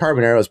think the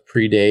carbon arrows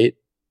predate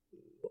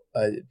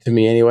to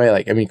me anyway.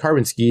 Like, I mean,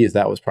 carbon skis,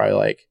 that was probably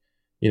like,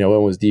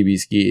 when was DB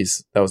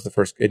skis? That was the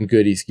first, and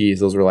Goody skis.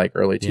 Those were like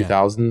early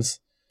 2000s,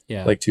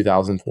 like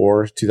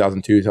 2004,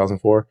 2002,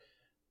 2004.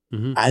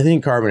 I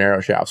think carbon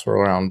arrow shafts were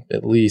around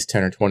at least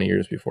 10 or 20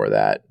 years before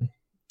that.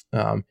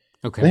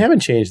 They haven't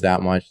changed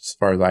that much as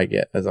far as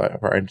as I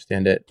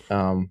understand it.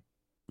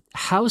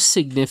 How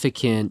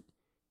significant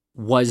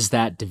was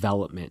that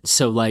development?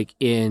 So like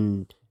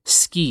in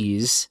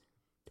skis,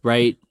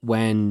 right,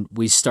 when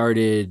we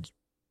started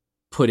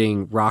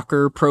putting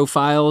rocker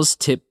profiles,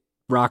 tip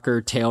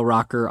rocker, tail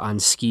rocker on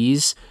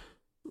skis,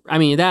 I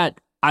mean,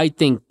 I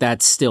think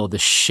that's still the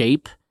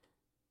shape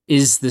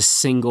is the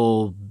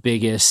single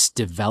biggest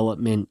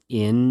development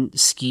in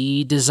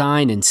ski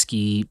design and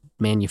ski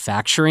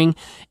manufacturing.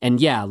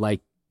 And yeah,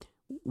 like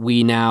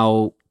we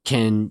now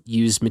can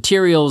use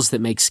materials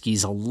that make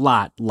skis a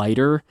lot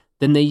lighter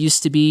than they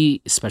used to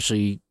be,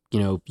 especially,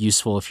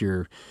 useful if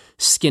you're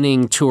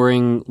skinning,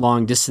 touring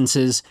long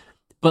distances.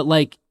 But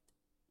like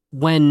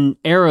when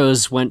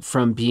arrows went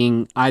from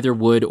being either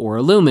wood or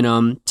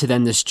aluminum to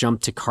then this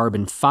jump to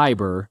carbon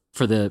fiber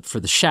for the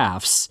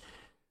shafts,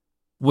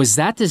 was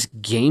that this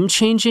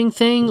game-changing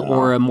thing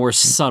or a more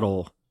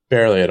subtle?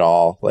 Barely at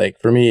all. Like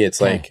for me,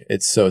 it's like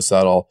it's so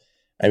subtle.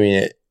 I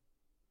mean,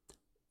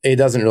 it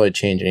doesn't really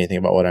change anything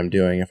about what I'm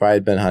doing. If I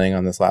had been hunting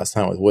on this last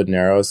hunt with wooden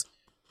arrows,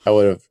 I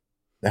would have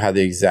had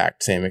the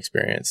exact same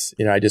experience.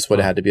 I just would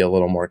have had to be a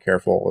little more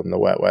careful in the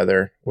wet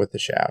weather with the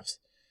shafts.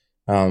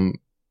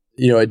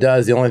 it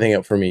does. The only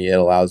thing for me, it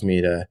allows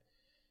me to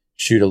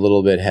shoot a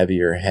little bit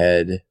heavier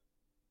head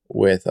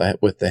with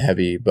the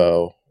heavy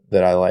bow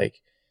that I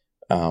like.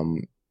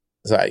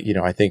 So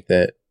I think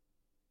that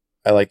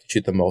I like to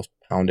shoot the most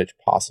poundage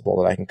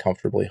possible that I can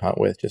comfortably hunt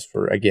with, just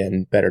for,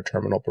 again, better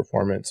terminal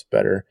performance,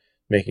 better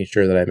making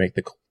sure that I make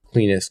the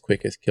cleanest,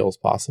 quickest kills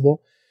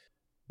possible.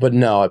 But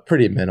no,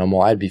 pretty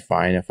minimal. I'd be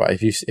fine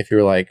if you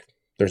were like,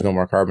 there's no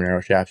more carbon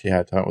arrow shafts, you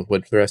have to hunt with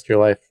wood for the rest of your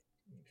life.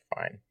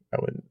 Fine,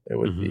 it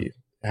would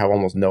have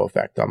almost no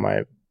effect on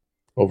my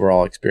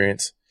overall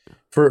experience.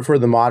 For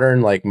the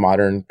modern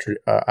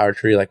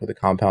archery, like with the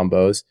compound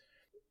bows,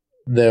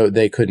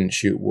 they couldn't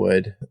shoot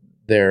wood.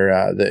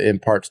 It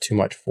imparts too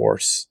much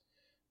force.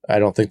 I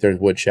don't think there's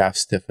wood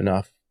shafts stiff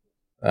enough.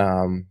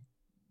 With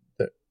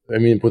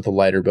the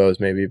lighter bows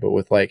maybe, but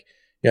with I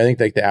think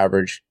like the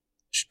average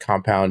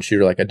compound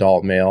shooter, like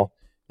adult male,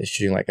 is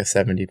shooting like a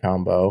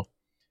 70-pound bow,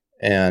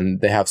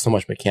 and they have so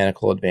much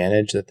mechanical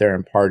advantage that they're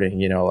imparting,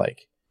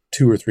 like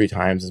 2 or 3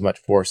 times as much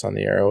force on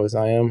the arrow as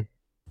I am.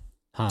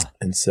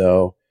 And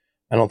so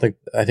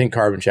I think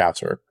carbon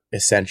shafts are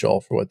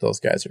essential for what those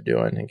guys are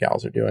doing and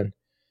gals are doing.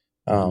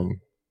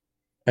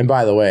 And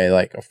by the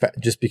way,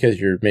 just because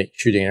you're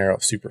shooting an arrow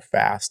super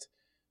fast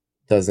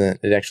does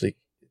not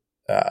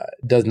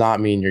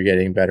mean you're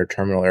getting better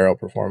terminal arrow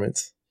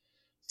performance.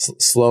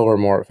 Slower,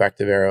 more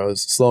effective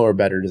arrows,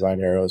 better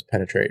designed arrows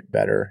penetrate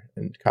better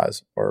and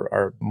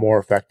are more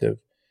effective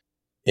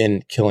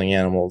in killing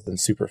animals than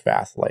super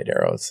fast light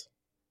arrows.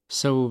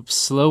 So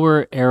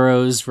slower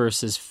arrows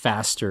versus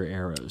faster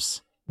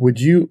arrows. Would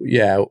you?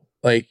 Yeah,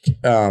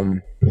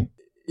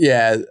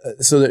 yeah.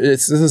 So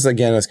this is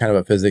again, it's kind of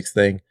a physics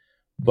thing,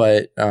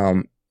 but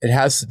it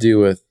has to do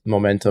with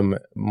momentum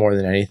more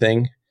than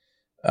anything.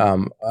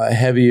 A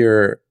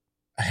heavier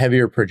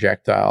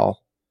projectile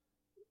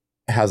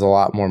has a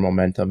lot more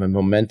momentum, and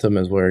momentum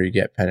is where you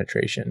get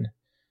penetration.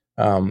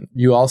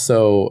 You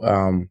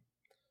also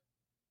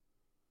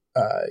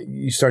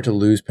you start to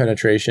lose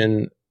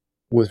penetration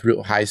with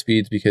real high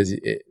speeds because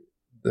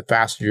the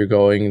faster you're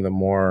going, the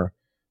more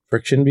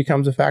friction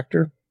becomes a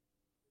factor.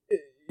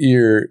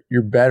 You're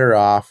better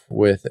off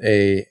with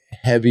a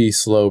heavy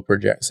slow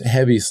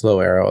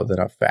arrow than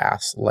a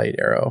fast light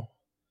arrow,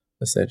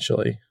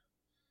 essentially.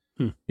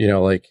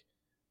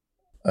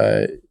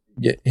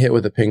 Get hit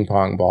with a ping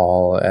pong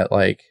ball at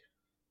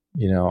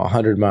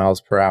 100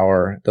 miles per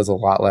hour does a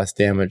lot less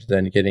damage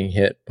than getting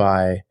hit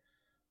by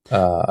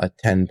a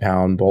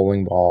 10-pound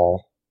bowling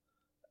ball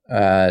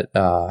at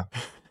a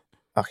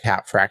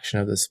half fraction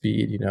of the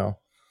speed.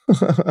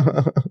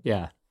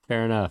 Yeah,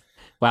 fair enough.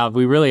 Wow,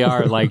 we really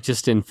are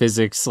just in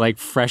physics,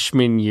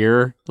 freshman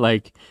year,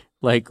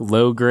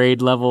 low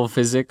grade level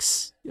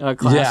physics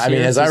class. Yeah,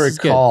 as I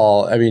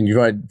recall, you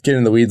want to get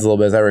in the weeds a little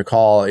bit. As I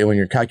recall, when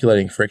you're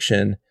calculating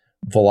friction,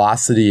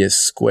 velocity is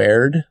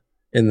squared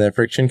in the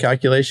friction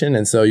calculation,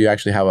 and so you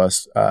actually have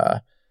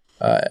a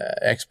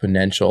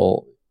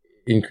exponential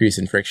increase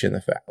in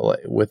friction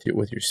with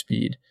your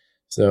speed.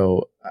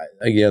 So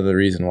again, the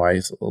reason why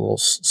it's a little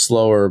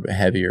slower but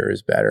heavier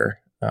is better.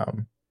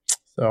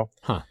 So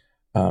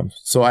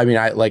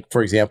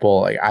for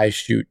example, I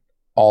shoot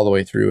all the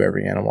way through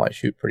every animal I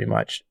shoot pretty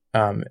much,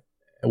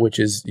 which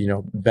is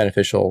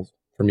beneficial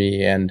for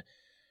me, and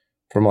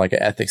from an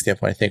ethics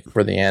standpoint, I think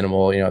for the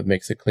animal, it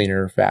makes a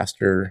cleaner,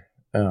 faster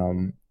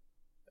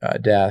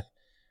death.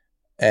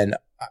 And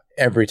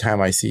every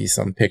time I see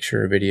some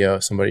picture or video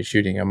of somebody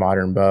shooting a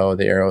modern bow,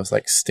 the arrow is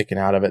sticking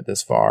out of it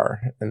this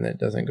far, and it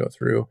doesn't go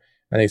through.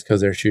 I think it's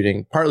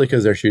partly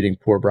because they're shooting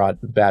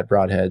bad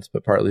broadheads,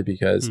 but partly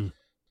because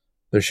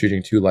they're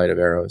shooting too light of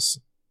arrows.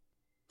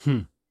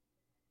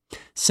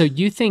 So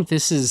you think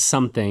this is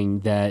something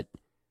that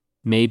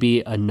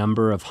maybe a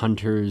number of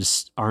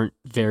hunters aren't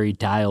very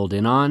dialed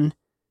in on?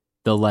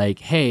 They're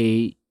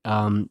hey,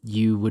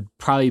 you would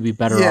probably be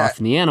better off,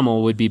 and the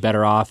animal would be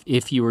better off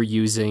if you were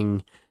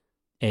using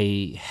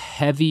a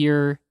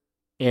heavier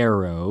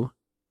arrow,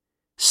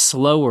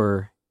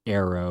 slower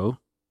arrow.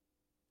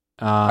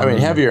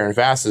 Heavier and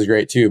fast is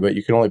great too, but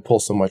you can only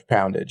pull so much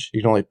poundage.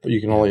 You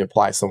can only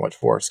apply so much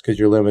force because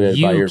you're limited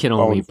by your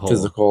own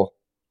physical.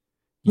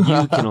 You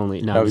can only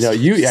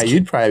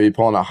you'd probably be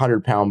pulling a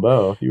 100-pound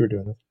bow if you were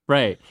doing this.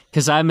 Right,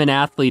 because I'm an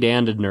athlete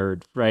and a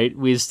nerd. Right,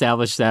 we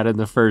established that in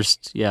the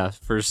first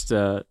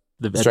the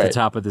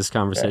top of this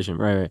conversation.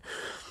 Right.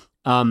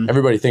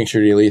 Everybody thinks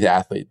you're the elite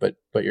athlete, but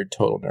you're a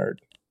total nerd.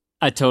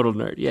 A total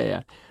nerd.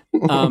 Yeah.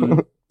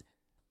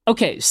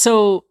 Okay,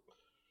 so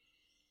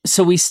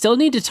we still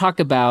need to talk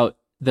about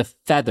the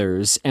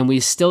feathers, and we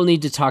still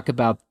need to talk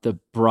about the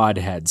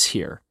broadheads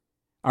here.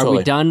 Are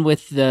we done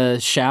with the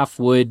shaft,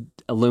 wood,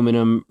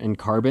 aluminum, and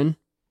carbon?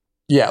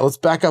 Yeah, let's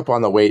back up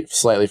on the weight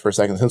slightly for a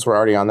second, since we're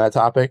already on that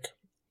topic.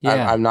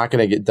 Yeah. I'm not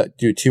going to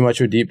do too much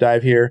of a deep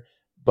dive here,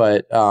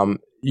 but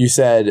you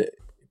said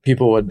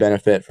people would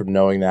benefit from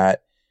knowing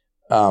that.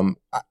 20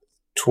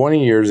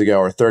 years ago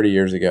or 30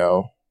 years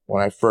ago,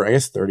 I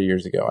guess 30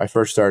 years ago, I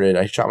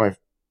shot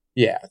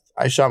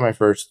my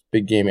first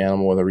big game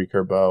animal with a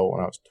recurve bow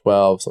when I was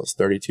 12, so it's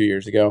 32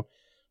 years ago.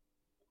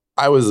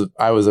 I was a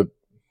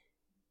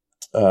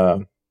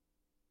I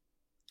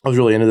was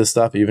really into this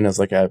stuff. Even at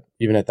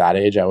that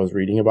age, I was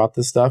reading about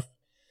this stuff.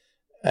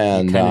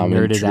 And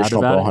in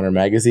Traditional Bowhunter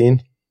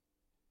magazine.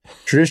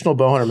 Traditional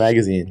Bowhunter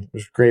magazine,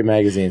 which is a great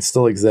magazine,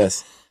 still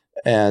exists.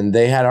 And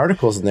they had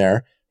articles in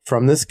there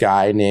from this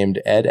guy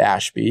named Ed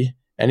Ashby.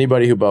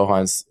 Anybody who bow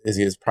hunts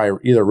is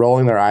probably either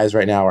rolling their eyes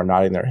right now or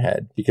nodding their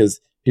head, because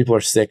people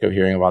are sick of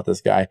hearing about this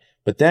guy.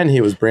 But then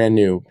he was brand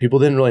new. People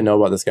didn't really know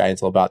about this guy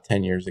until about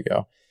 10 years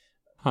ago,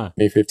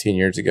 maybe 15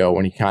 years ago,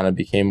 when he kind of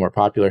became more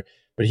popular.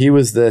 But he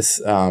was this,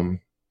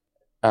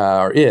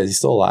 he's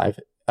still alive.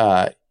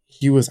 I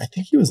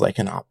think he was like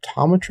an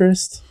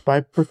optometrist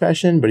by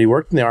profession, but he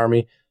worked in the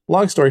Army.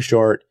 Long story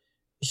short,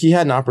 he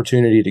had an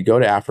opportunity to go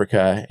to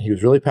Africa. He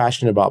was really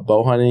passionate about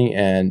bow hunting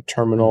and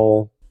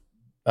terminal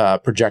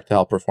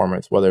projectile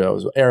performance, whether that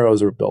was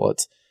arrows or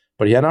bullets.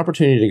 But he had an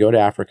opportunity to go to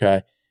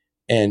Africa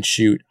and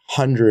shoot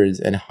hundreds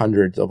and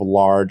hundreds of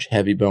large,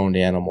 heavy-boned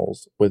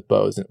animals with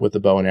the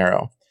bow and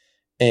arrow.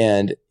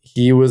 And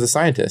he was a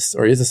scientist,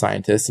 or is a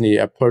scientist, and he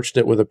approached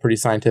it with a pretty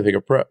scientific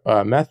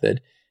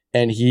method.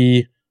 And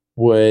he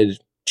would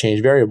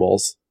change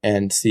variables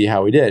and see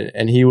how he did.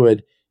 And he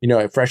would,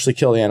 freshly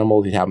kill the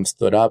animal. He'd have them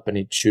stood up and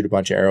he'd shoot a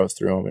bunch of arrows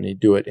through them, and he'd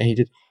do it. And he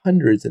did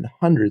hundreds and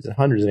hundreds and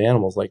hundreds of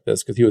animals like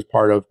this, because he was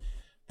part of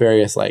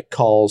various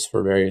calls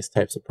for various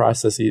types of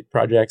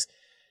projects.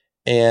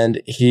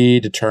 And he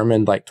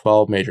determined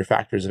 12 major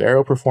factors of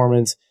arrow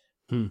performance.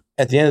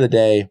 At the end of the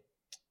day,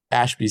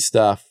 Ashby's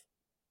stuff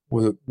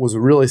was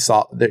really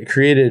solid.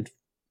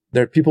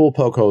 People will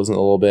poke holes in it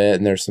a little bit,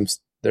 and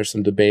there's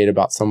some debate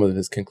about some of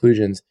his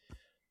conclusions,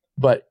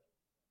 but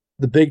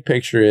the big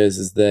picture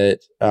is that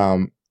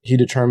he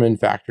determined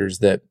factors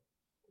that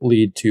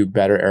lead to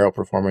better arrow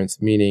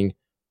performance, meaning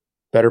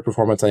better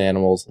performance on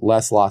animals,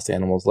 less lost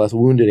animals, less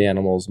wounded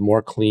animals,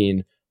 more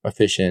clean,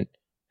 efficient,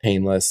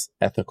 painless,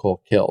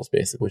 ethical kills,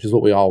 basically, which is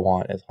what we all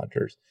want as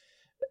hunters.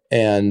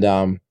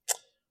 And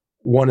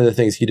one of the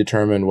things he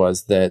determined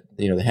was that,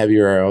 the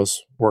heavier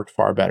arrows worked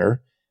far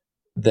better,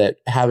 that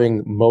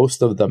having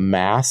most of the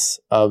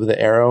mass of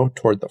the arrow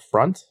toward the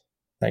front,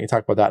 I can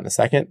talk about that in a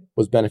second,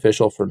 was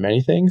beneficial for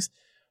many things.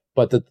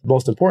 But the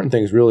most important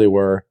things really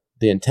were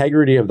the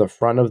integrity of the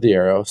front of the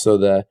arrow. So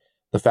the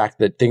fact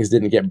that things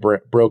didn't get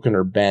broken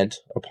or bent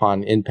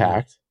upon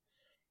impact.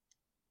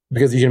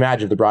 Because you can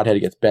imagine if the broadhead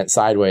gets bent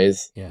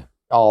sideways,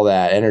 all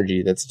that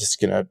energy that's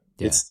just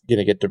it's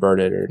gonna get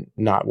diverted or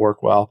not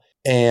work well.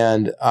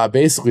 And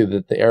basically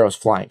that the arrow's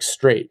flying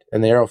straight.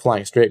 And the arrow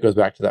flying straight goes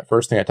back to that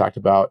first thing I talked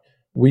about.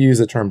 We use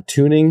the term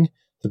tuning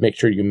to make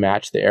sure you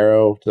match the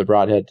arrow to the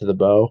broadhead to the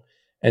bow.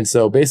 And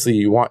so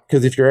basically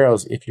because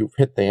if you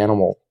hit the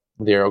animal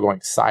with the arrow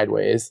going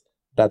sideways,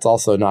 that's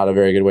also not a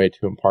very good way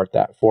to impart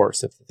that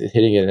force. If it's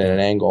hitting it at an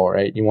angle,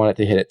 right? You want it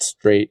to hit it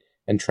straight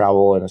and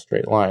travel in a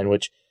straight line,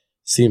 which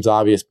seems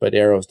obvious, but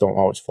arrows don't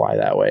always fly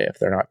that way if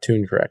they're not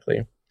tuned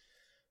correctly.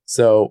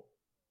 So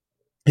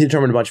he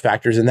determined a bunch of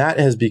factors, and that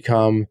has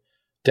become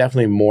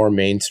definitely more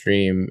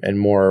mainstream and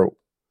more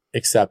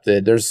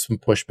accepted. There's some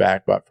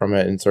pushback from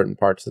it in certain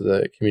parts of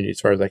the community,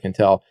 as far as I can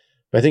tell.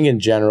 But I think in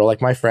general,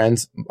 my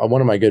friends,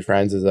 one of my good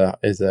friends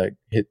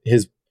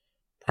his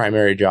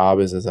primary job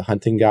is as a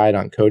hunting guide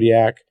on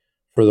Kodiak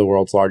for the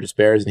world's largest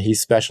bears, and he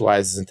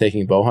specializes in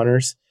taking bow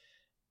hunters.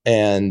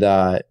 And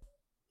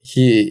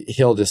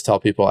he'll just tell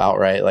people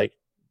outright,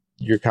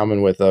 you're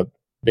coming with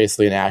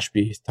basically an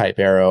Ashby type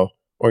arrow,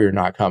 or you're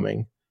not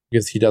coming,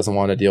 because he doesn't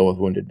want to deal with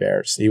wounded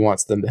bears. He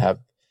wants them to have,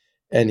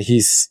 and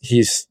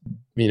he's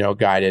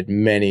guided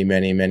many,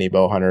 many, many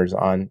bow hunters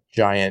on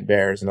giant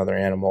bears and other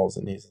animals,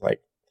 and he's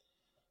like,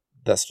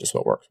 that's just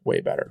what works way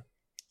better.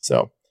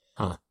 So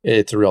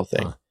it's a real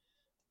thing.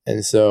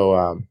 And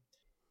so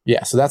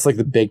so that's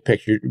the big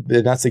picture.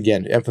 And that's,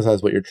 again, to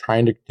emphasize what you're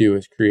trying to do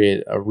is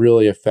create a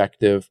really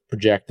effective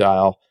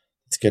projectile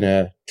that's going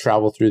to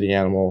travel through the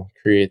animal,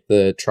 create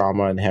the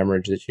trauma and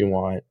hemorrhage that you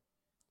want,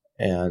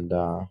 and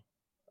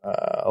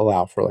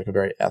allow for a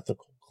very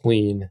ethical,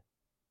 clean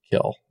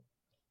kill.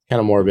 Kind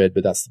of morbid,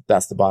 but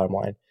that's the bottom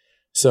line.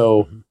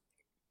 So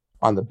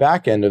on the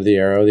back end of the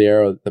arrow,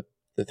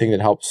 the thing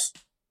that helps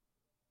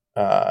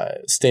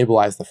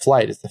stabilize the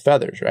flight is the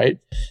feathers, right?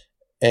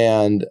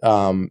 And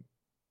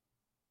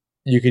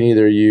you can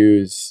either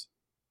use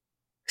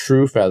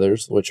true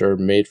feathers, which are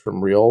made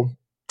from real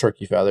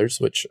turkey feathers,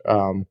 which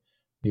come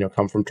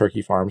from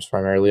turkey farms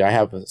primarily. I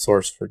have a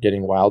source for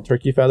getting wild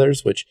turkey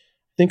feathers, which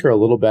I think are a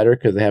little better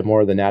because they have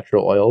more of the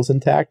natural oils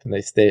intact, and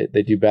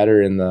they do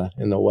better in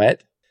the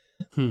wet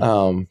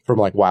from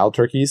wild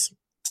turkeys.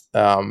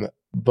 But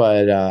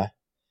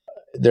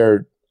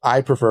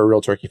I prefer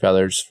real turkey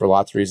feathers for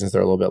lots of reasons.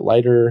 They're a little bit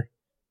lighter.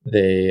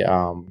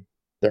 They're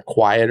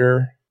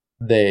quieter.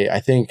 I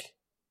think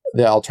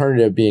the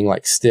alternative being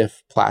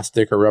stiff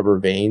plastic or rubber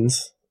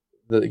vanes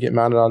that get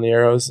mounted on the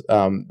arrows.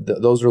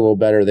 Those are a little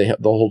better. They'll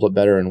hold up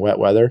better in wet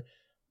weather.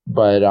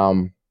 But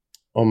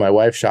when my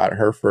wife shot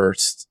her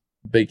first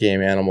big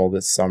game animal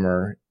this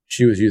summer,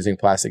 she was using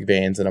plastic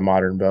vanes in a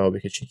modern bow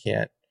because she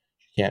can't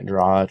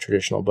draw a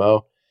traditional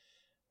bow.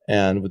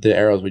 And with the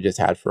arrows we just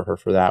had for her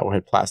for that, we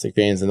had plastic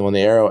veins. And then when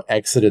the arrow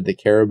exited the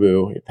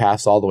caribou, it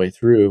passed all the way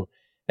through.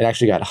 It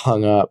actually got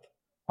hung up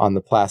on the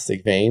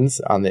plastic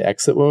veins on the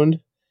exit wound,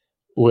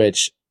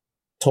 which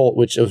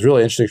was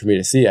really interesting for me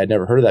to see. I'd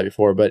never heard of that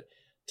before, but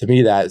to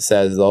me that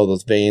says, oh,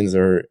 those veins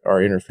are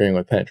interfering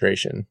with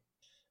penetration.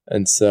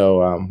 And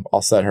so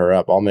I'll set her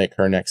up. I'll make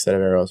her next set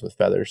of arrows with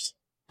feathers.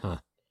 Huh.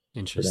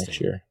 Interesting. For next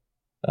year.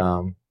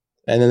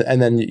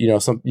 And then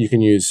you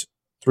can use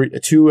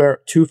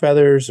two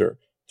feathers or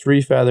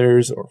 3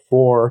 feathers or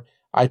 4.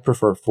 I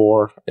prefer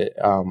 4.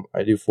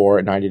 I do 4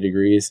 at 90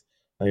 degrees.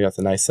 I think that's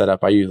a nice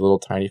setup. I use little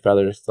tiny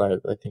feathers.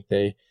 I think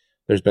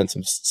there's been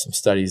some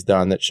studies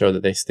done that show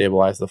that they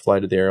stabilize the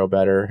flight of the arrow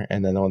better.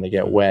 And then when they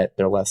get wet,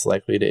 they're less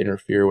likely to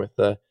interfere with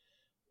the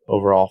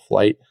overall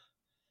flight.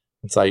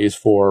 And so I use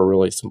 4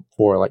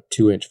 like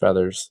 2-inch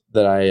feathers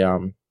that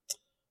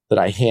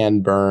I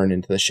hand burn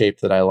into the shape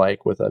that I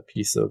like with a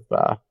piece of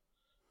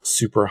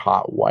super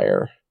hot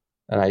wire.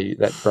 And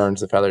that burns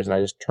the feathers, and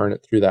I just turn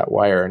it through that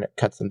wire, and it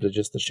cuts them to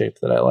just the shape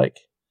that I like.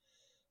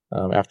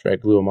 After I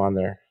glue them on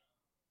there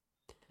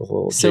with a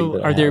little.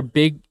 So are there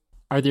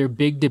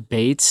big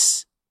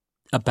debates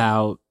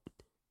about?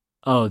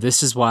 Oh,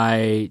 this is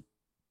why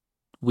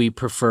we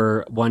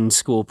prefer. One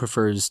school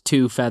prefers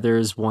 2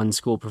 feathers, one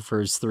school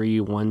prefers 3,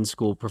 one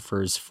school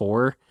prefers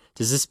 4.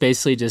 Does this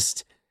basically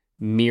just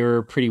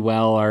mirror pretty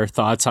well our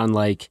thoughts on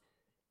like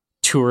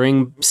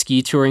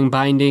ski touring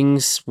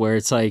bindings, where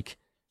it's like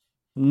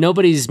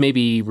nobody's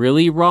maybe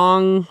really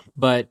wrong,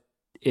 but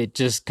it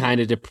just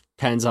kind of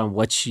depends on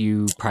what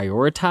you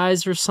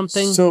prioritize or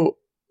something? So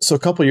a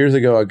couple of years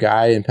ago, a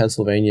guy in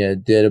Pennsylvania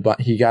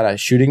he got a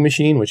shooting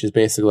machine, which is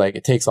basically like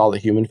it takes all the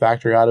human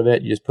factor out of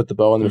it. You just put the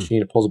bow in the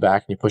machine, it pulls it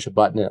back, and you push a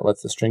button, and it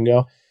lets the string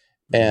go.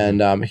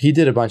 And he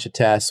did a bunch of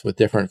tests with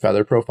different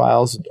feather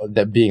profiles,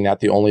 that being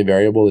the only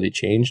variable that he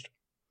changed.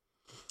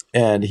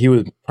 And he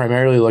was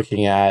primarily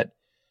looking at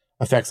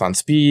effects on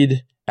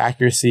speed,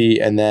 accuracy,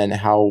 and then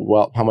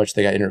how much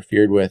they got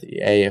interfered with,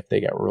 A, if they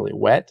got really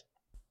wet,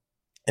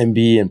 and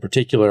B, in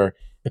particular,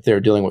 if they were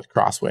dealing with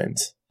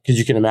crosswinds. Because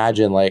you can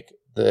imagine like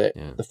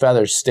the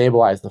feathers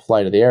stabilize the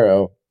flight of the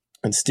arrow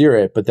and steer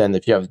it, but then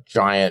if you have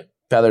giant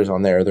feathers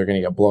on there, they're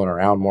going to get blown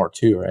around more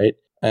too, right?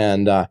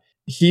 And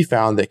he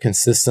found that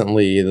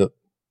consistently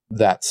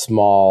that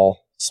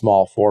small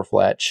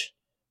forefletch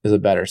is a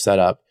better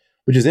setup,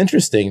 which is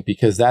interesting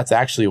because that's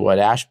actually what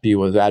Ashby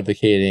was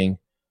advocating.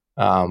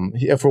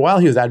 For a while,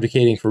 he was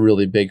advocating for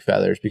really big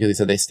feathers because he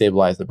said they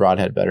stabilize the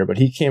broadhead better. But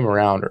he came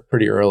around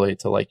pretty early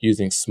to like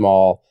using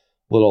small,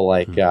 little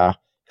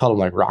called them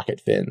like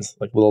rocket fins,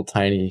 like little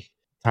tiny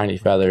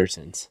feathers.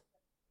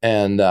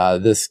 And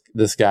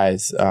this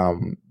guy's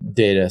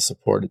data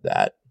supported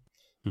that.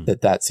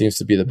 That seems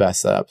to be the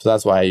best setup. So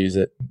that's why I use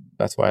it.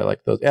 That's why I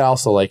like those. And I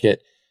also like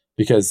it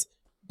because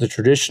the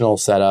traditional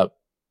setup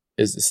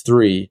is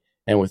 3,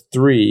 and with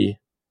 3,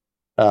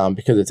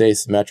 because it's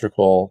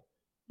asymmetrical,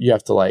 you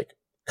have to like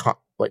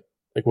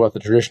with the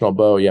traditional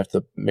bow, you have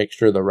to make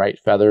sure the right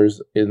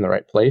feathers in the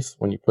right place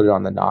when you put it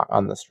on the knot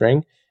on the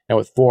string. And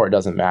with 4, it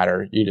doesn't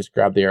matter. You just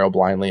grab the arrow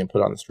blindly and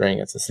put it on the string.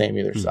 It's the same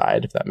either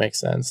side, if that makes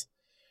sense.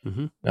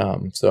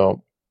 Mm-hmm.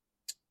 So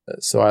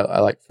I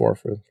like 4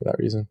 for that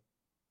reason.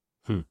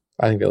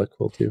 I think they look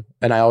cool too.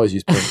 And I always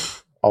use pink.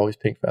 Always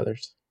pink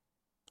feathers.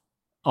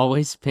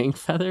 Always pink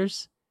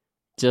feathers?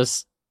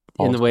 Just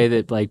always in the way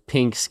that like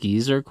pink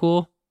skis are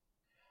cool?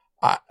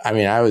 I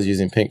mean, I was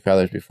using pink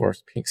feathers before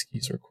pink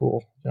skis were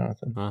cool,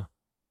 Jonathan. Huh.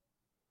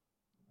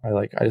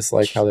 I just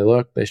like how they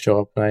look. They show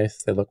up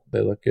nice. They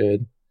look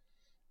good,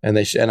 and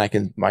I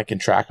can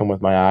track them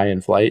with my eye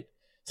in flight.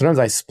 Sometimes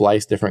I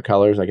splice different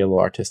colors. I get a little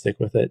artistic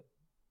with it.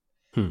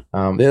 The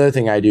other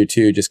thing I do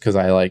too, just because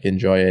I like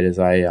enjoy it, is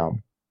I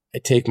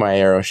take my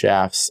arrow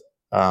shafts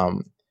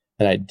and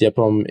I dip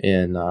them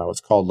in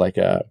what's called like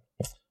a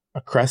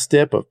crest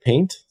dip of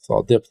paint. So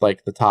I'll dip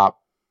like the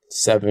top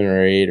 7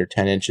 or 8 or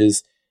 10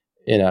 inches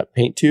in a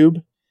paint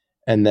tube,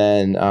 and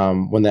then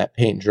when that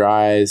paint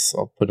dries,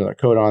 I'll put another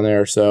coat on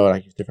there or so, and I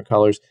use different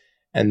colors,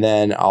 and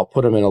then I'll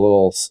put them in a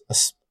little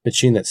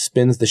machine that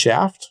spins the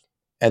shaft,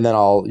 and then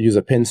I'll use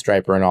a pin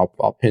striper and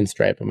I'll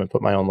pinstripe them and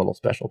put my own little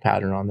special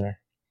pattern on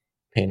there,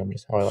 paint them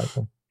just how I like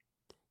them.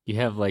 You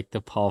have like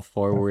the Paul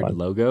Forward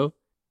logo?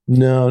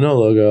 No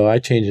logo. I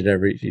change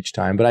it each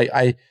time, but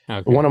I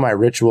one of my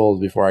rituals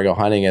before I go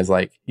hunting is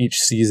like each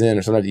season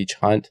or sometimes each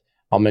hunt,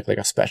 I'll make like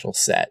a special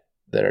set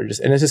that are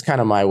and it's just kind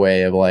of my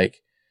way of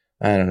like,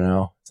 I don't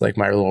know, it's like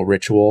my little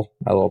ritual,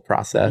 my little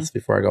process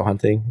before I go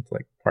hunting. It's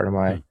like part of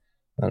my, I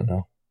don't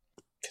know,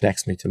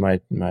 connects me to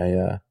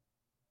my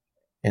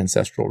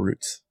ancestral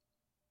roots,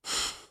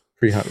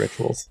 pre-hunt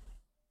rituals.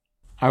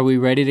 Are we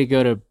ready to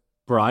go to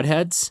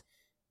broadheads?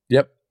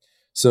 Yep.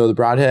 So the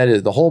broadhead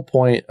is the whole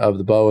point of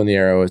the bow and the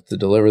arrow is to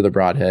deliver the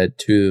broadhead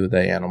to the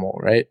animal,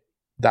 right?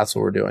 That's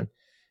what we're doing.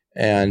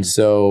 And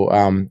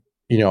so,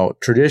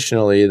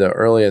 traditionally the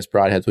earliest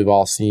broadheads, we've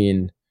all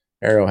seen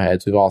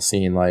arrowheads. We've all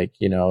seen like,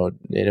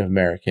 Native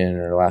American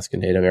or Alaska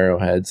Native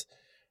arrowheads.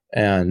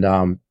 And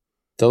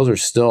those are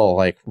still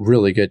like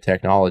really good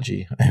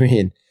technology. I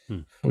mean,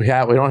 We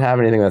don't have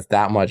anything that's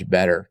that much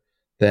better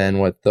than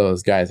what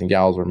those guys and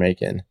gals were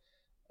making.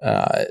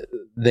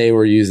 They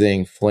were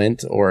using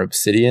flint or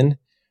obsidian.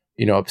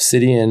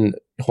 Obsidian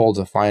holds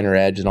a finer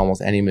edge than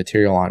almost any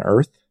material on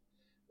Earth.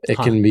 It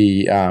can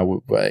be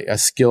a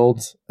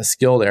skilled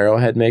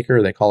arrowhead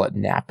maker. They call it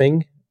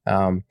knapping.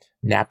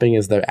 Knapping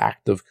is the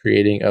act of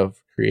creating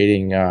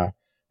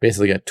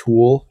basically a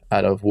tool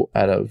out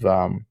of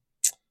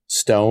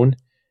stone,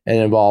 and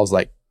it involves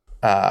like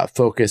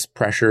focused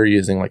pressure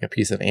using like a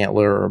piece of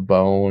antler or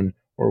bone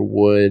or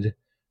wood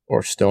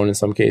or stone in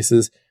some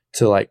cases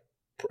to like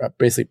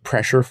basically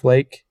pressure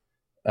flake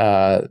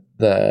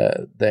the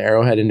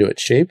arrowhead into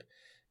its shape.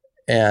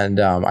 And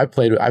I've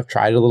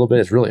tried it a little bit.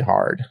 It's really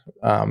hard.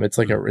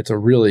 It's a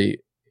really,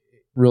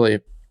 really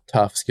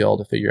tough skill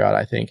to figure out,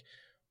 I think.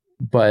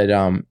 But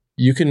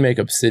you can make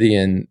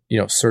obsidian,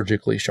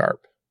 surgically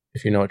sharp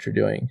if you know what you're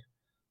doing,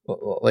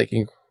 like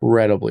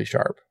incredibly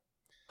sharp.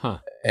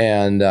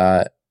 And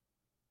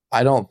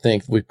I don't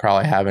think we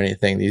probably have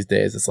anything these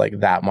days that's like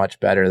that much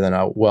better than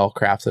a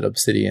well-crafted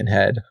obsidian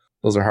head.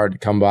 Those are hard to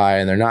come by,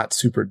 and they're not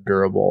super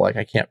durable. Like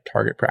I can't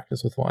target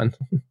practice with one.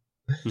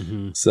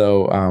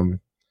 So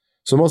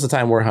most of the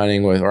time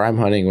I'm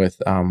hunting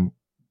with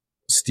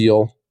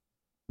steel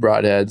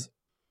broadheads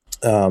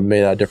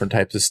made out of different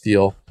types of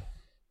steel.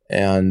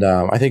 And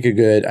I think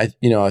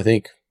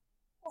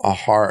a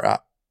hard.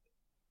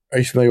 Are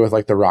you familiar with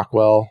like the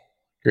Rockwell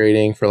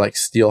grading for like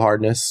steel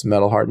hardness,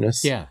 metal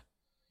hardness? Yeah.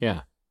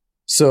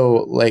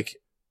 So like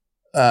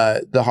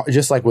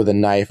just like with a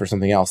knife or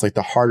something else, like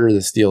the harder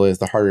the steel is,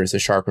 the harder it is to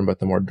sharpen, but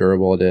the more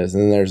durable it is.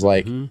 And then there's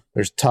like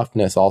there's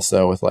toughness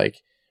also with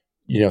like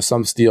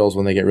some steels,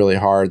 when they get really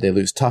hard, they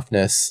lose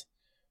toughness,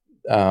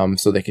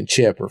 so they can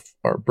chip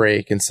or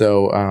break. And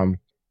so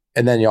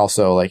and then you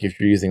also, like if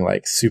you're using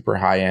like super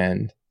high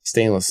end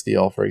stainless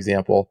steel, for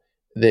example,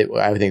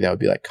 I would think that would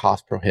be like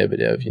cost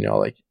prohibitive.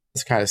 Like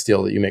this kind of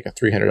steel that you make a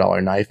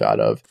 $300 knife out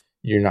of,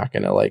 you're not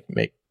going to like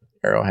make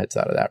arrowheads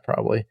out of that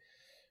probably.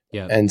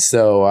 Yeah. And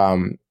so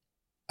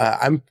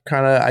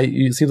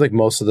it seems like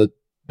most of the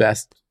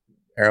best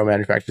arrow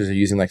manufacturers are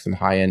using like some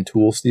high end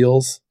tool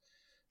steels.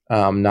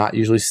 Not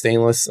usually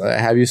stainless. I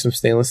have used some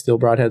stainless steel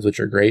broadheads, which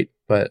are great,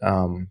 but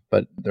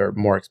they're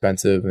more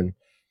expensive, and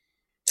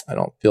I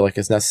don't feel like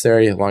it's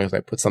necessary as long as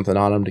I put something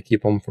on them to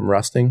keep them from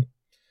rusting.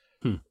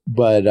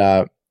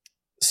 But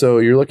so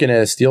you're looking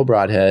at a steel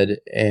broadhead,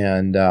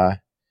 and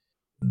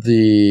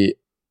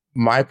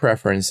my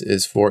preference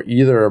is for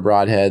either a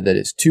broadhead that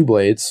is 2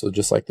 blades, so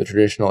just like the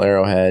traditional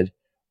arrowhead,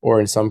 or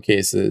in some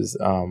cases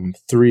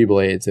 3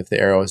 blades if the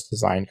hair is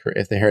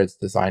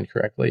designed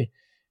correctly.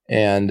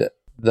 And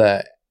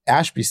the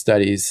Ashby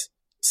studies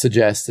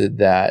suggested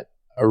that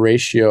a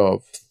ratio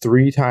of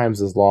 3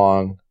 times as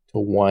long to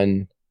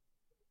 1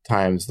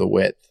 times the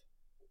width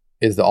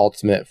is the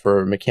ultimate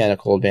for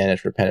mechanical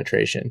advantage for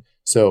penetration.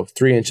 So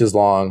 3 inches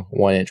long,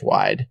 1 inch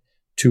wide,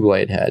 2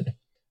 blade head.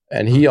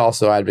 And he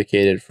also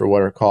advocated for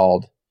what are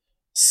called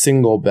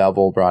single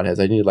bevel broadheads.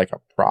 I need like a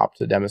prop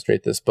to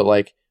demonstrate this, but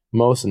like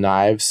most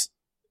knives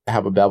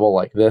have a bevel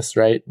like this,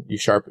 right? You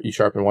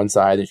sharpen one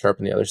side, you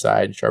sharpen the other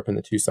side, you sharpen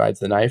the 2 sides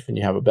of the knife, and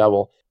you have a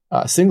bevel.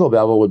 Single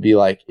bevel would be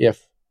like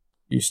if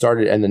you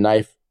started and the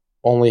knife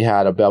only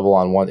had a bevel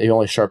on one, you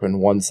only sharpened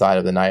one side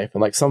of the knife.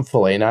 And like some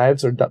fillet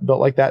knives are built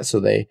like that, so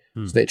they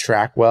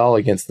track well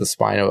against the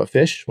spine of a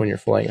fish when you're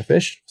filleting a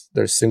fish.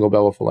 There's single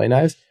bevel fillet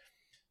knives.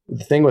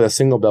 The thing with a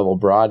single bevel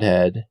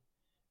broadhead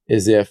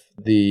is if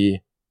the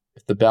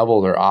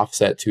bevels are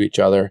offset to each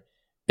other,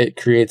 it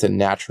creates a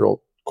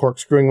natural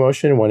corkscrewing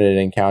motion when it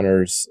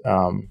encounters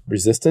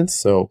resistance,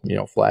 so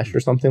flesh or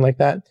something like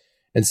that.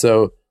 And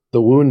so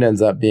the wound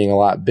ends up being a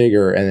lot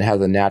bigger, and it has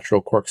a natural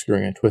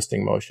corkscrewing and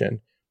twisting motion,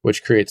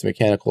 which creates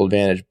mechanical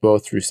advantage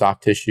both through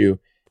soft tissue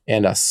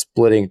and a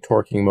splitting,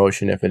 torquing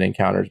motion if it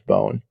encounters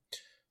bone.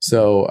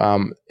 So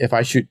if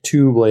I shoot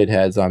 2 blade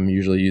heads, I'm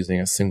usually using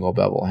a single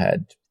bevel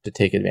head to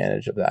take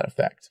advantage of that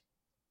effect.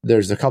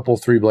 There's a couple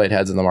 3 blade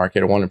heads in the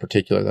market, one in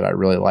particular that I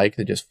really like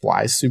that just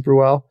flies super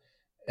well,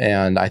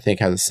 and I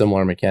think has a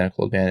similar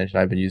mechanical advantage.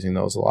 I've been using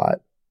those a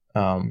lot.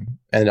 And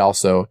it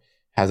also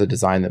has a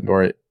design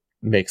where it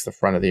makes the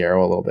front of the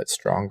arrow a little bit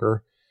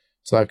stronger.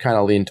 So I've kind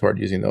of leaned toward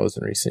using those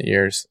in recent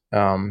years.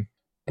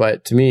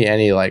 But to me,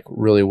 any like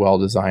really well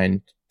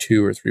designed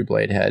 2 or 3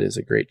 blade head is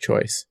a great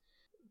choice.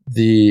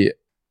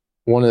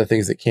 One of the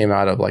things that came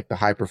out of like the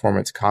high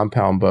performance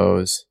compound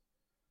bows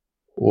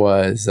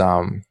was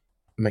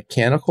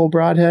mechanical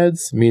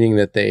broadheads, meaning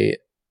that they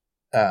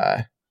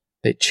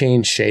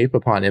change shape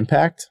upon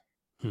impact.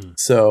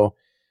 So,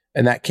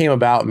 and that came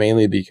about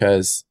mainly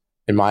because,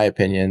 in my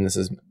opinion, this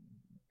is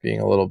being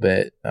a little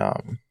bit a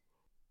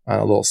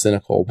little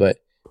cynical, but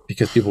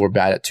because people were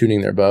bad at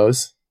tuning their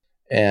bows.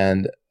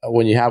 And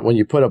when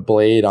you put a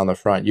blade on the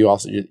front, you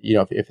also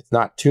if it's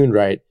not tuned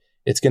right,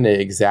 it's going to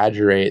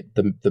exaggerate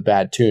the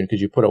bad tune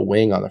because you put a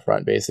wing on the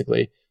front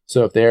basically.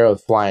 So if the arrow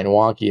is flying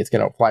wonky, it's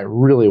going to fly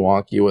really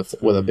wonky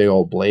with a big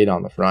old blade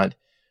on the front.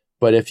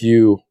 But if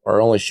you are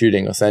only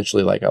shooting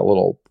essentially like a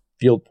little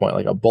field point,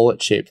 like a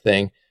bullet shaped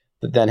thing,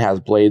 that then has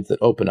blades that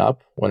open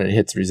up when it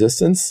hits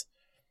resistance,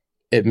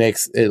 it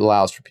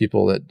allows for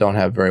people that don't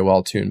have very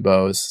well tuned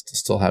bows to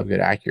still have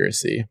good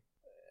accuracy.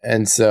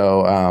 And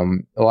so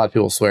a lot of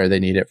people swear they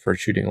need it for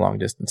shooting long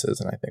distances,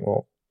 and I think,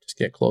 well, just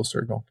get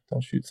closer, don't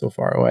shoot so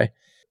far away.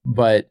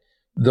 But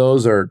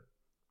those are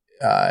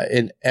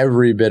in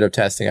every bit of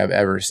testing I've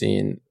ever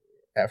seen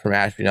from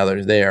Ashby and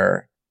others, they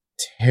are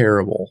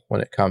terrible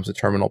when it comes to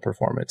terminal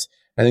performance.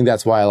 I think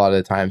that's why a lot of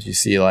the times you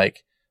see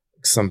like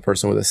some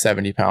person with a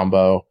 70-pound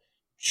bow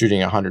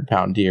shooting a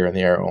 100-pound deer and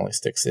the arrow only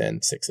sticks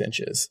in 6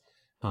 inches.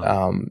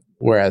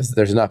 Whereas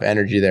there's enough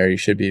energy there, you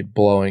should be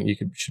able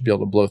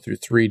to blow through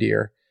 3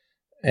 deer,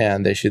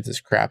 and they shoot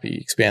this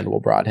crappy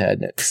expandable broadhead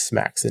and it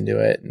smacks into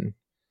it. And,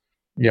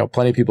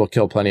 plenty of people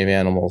kill plenty of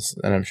animals.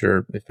 And I'm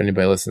sure if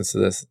anybody listens to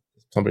this,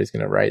 somebody's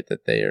going to write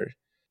that they are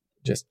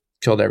just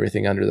killed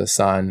everything under the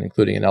sun,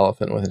 including an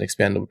elephant with an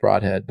expandable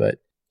broadhead. But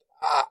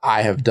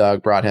I have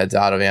dug broadheads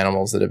out of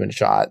animals that have been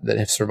shot that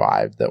have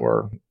survived they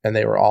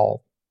were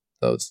all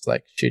those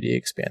like shitty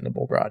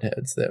expandable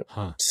broadheads that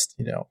just,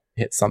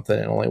 hit something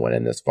and only went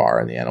in this far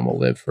and the animal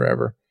lived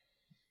forever.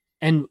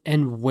 And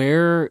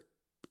where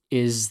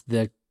is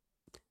the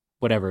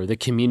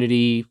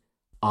community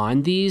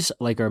on these?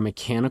 Like, are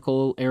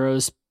mechanical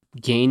arrows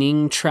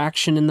gaining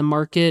traction in the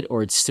market,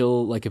 or it's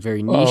still like a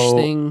very niche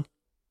thing?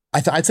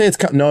 I'd say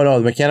no,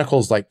 the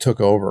mechanicals like took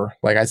over.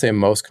 Like, I'd say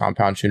most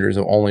compound shooters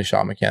have only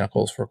shot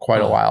mechanicals for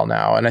quite a while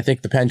now. And I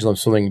think the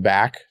pendulum's swinging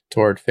back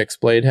toward fixed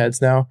blade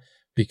heads now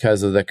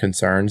because of the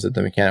concerns that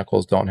the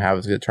mechanicals don't have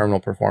as good terminal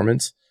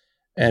performance.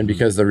 And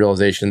because of the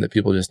realization that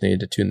people just need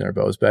to tune their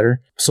bows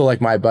better. So like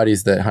my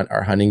buddies that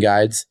are hunting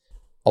guides,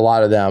 a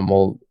lot of them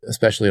will,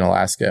 especially in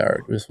Alaska,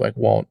 are just like,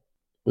 we'll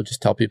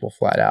just tell people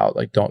flat out,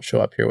 like, don't show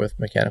up here with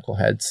mechanical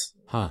heads.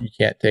 You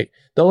can't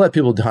they'll let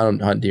people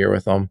hunt deer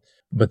with them,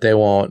 but they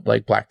won't,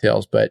 like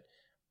blacktails. But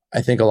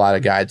I think a lot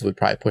of guides would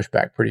probably push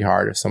back pretty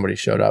hard if somebody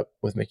showed up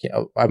with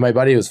mechanical. My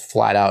buddy was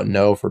flat out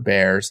no for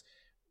bears,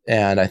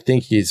 and I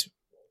think he's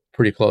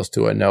pretty close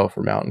to a no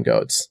for mountain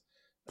goats.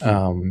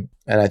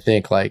 And I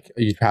think like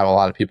you'd have a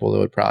lot of people that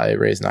would probably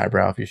raise an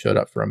eyebrow if you showed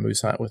up for a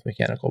moose hunt with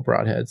mechanical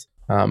broadheads.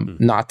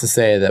 Not to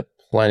say that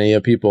plenty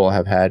of people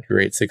have had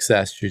great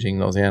success shooting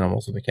those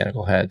animals with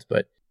mechanical heads,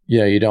 but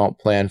you don't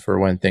plan for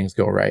when things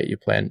go right.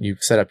 You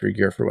set up your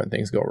gear for when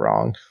things go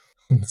wrong.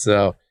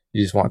 So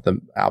you just want the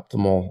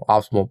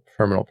optimal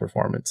terminal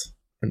performance.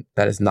 And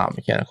that is not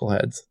mechanical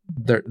heads.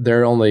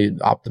 They're only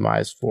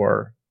optimized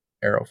for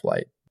arrow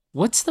flight.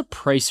 What's the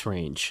price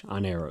range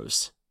on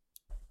arrows?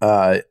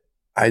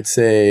 I'd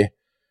say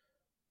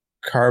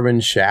carbon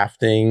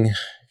shafting, if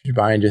you're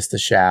buying just the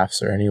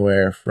shafts, are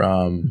anywhere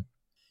from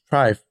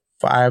probably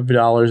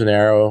 $5 an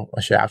arrow.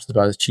 A shaft is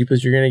about as cheap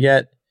as you're going to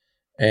get.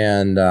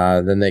 And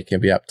then they can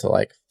be up to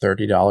like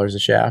 $30 a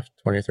shaft,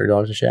 $20 or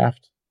 $30 a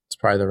shaft. It's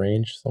probably the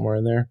range, somewhere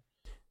in there.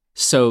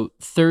 So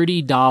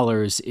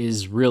 $30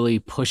 is really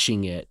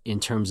pushing it in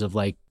terms of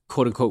like,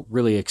 quote unquote,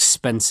 really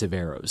expensive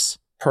arrows.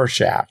 Per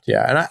shaft,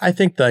 yeah. And I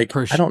think like,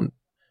 I don't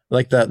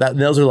like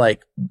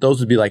those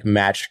would be like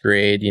match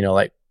grade,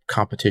 like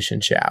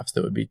competition shafts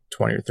that would be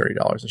 $20 or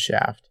 $30 a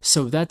shaft.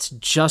 So that's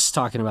just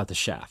talking about the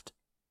shaft.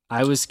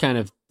 I was kind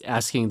of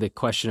asking the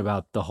question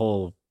about the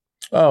whole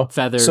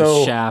feather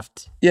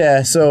shaft.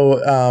 Yeah.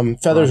 So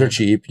feathers are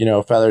cheap.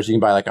 Feathers, you can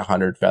buy like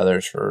 100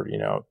 feathers for,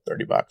 $30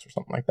 or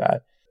something like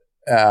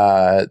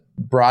that.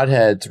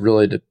 Broadheads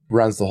really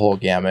runs the whole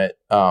gamut.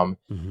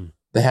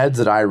 The heads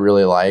that I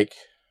really like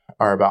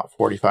are about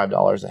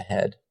 $45 a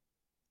head.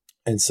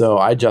 And so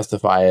I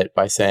justify it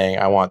by saying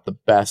I want the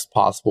best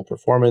possible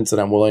performance,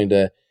 and I'm willing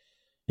to,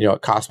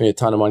 it costs me a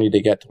ton of money to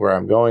get to where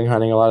I'm going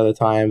hunting a lot of the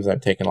times. I'm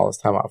taking all this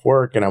time off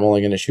work, and I'm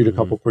only going to shoot a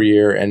couple per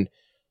year. And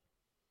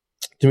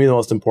to me, the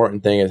most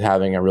important thing is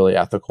having a really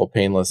ethical,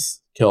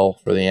 painless kill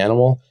for the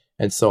animal.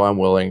 And so I'm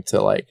willing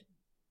to like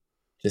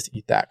just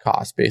eat that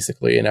cost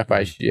basically. And if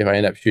I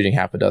end up shooting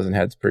half a dozen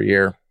heads per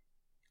year,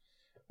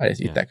 I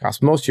just eat that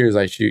cost. Most years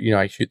I shoot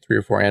 3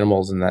 or 4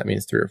 animals, and that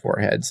means 3 or 4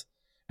 heads.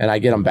 And I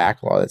get them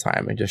back a lot of the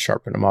time and just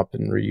sharpen them up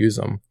and reuse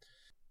them.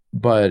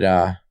 But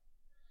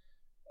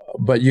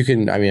you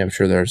can, I'm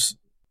sure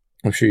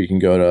you can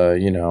go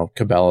to,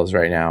 Cabela's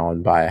right now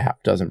and buy a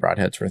half dozen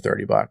broadheads for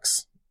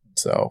 $30.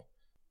 So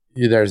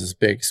there's this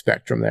big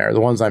spectrum there. The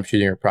ones I'm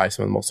shooting are probably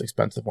some of the most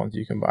expensive ones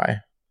you can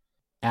buy.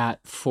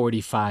 At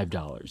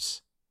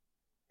 $45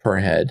 per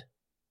head.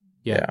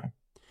 Yeah.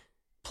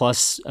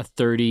 Plus a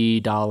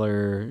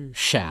 $30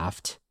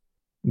 shaft.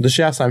 The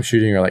shafts I'm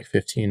shooting are like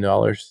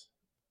 $15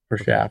 per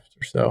shaft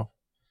or so.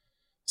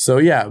 So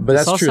yeah, but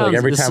that's true. Like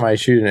every time I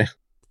shoot it,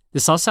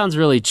 this all sounds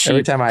really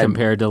cheap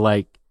compared to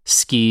like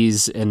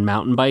skis and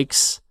mountain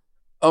bikes.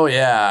 Oh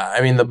yeah,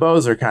 the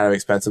bows are kind of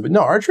expensive, but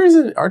no,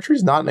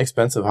 archery's not an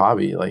expensive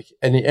hobby. Like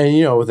and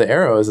with the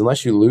arrows,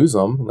 unless you lose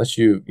them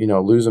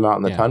lose them out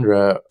in the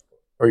tundra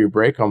or you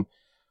break them,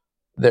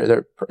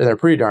 they're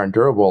pretty darn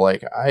durable.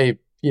 Like I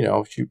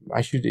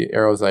shoot the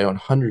arrows I own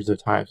hundreds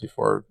of times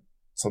before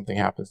something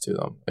happens to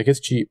them. Like it's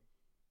cheap.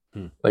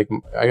 Like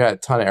I got a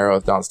ton of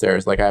arrows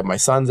downstairs. Like I have my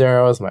son's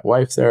arrows, my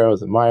wife's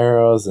arrows, and my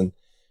arrows, and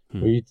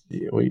Hmm.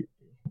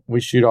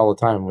 We shoot all the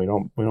time. We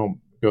don't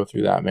go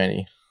through that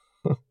many.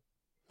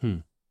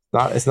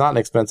 It's not an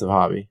expensive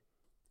hobby.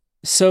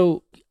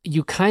 So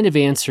you kind of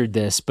answered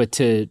this, but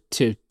to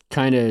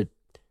kind of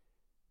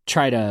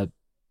try to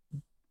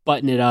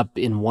button it up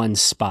in one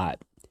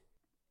spot,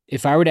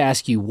 if I were to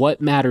ask you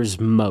what matters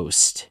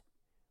most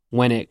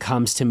when it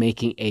comes to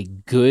making a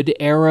good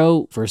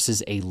arrow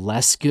versus a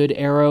less good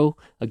arrow,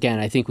 again,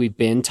 I think we've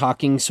been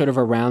talking sort of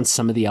around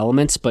some of the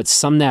elements, but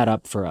sum that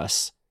up for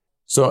us.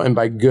 So, and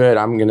by good,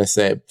 I'm going to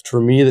say,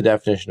 for me, the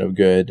definition of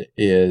good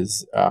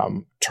is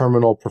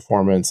terminal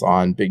performance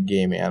on big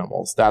game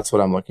animals. That's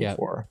what I'm looking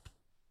for.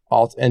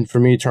 And for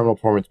me, terminal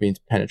performance means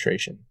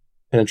penetration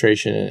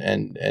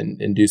and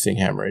inducing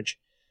hemorrhage.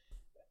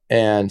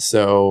 And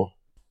so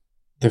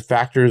the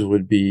factors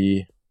would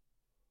be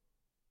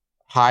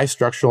high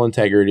structural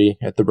integrity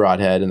at the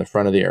broadhead in the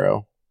front of the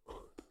arrow.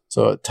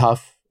 So a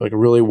tough, like a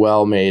really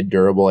well-made,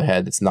 durable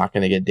head that's not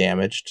going to get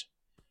damaged.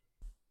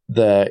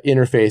 The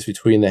interface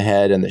between the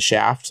head and the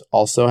shaft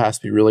also has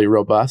to be really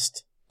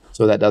robust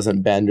so that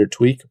doesn't bend or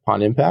tweak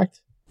upon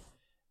impact.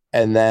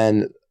 And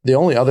then the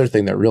only other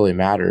thing that really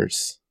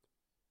matters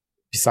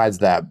besides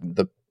that,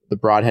 the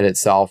broadhead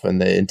itself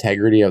and the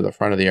integrity of the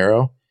front of the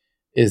arrow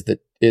is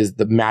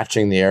the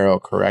matching the arrow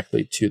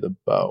correctly to the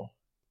bow.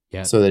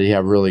 Yeah. So that you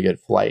have really good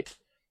flight.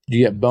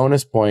 You get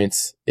bonus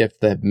points if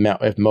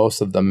most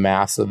of the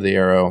mass of the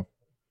arrow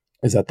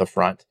is at the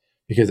front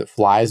because it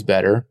flies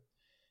better.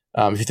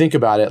 If you think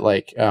about it,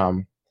 like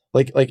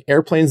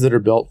airplanes that are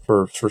built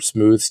for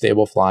smooth,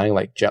 stable flying,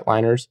 like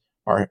jetliners,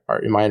 are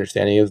in my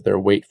understanding is they're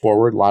weight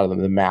forward. A lot of them,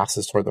 the mass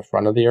is toward the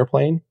front of the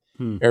airplane.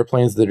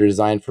 Airplanes that are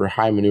designed for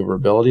high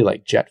maneuverability,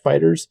 like jet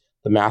fighters,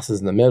 the mass is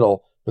in the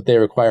middle, but they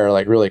require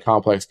like really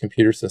complex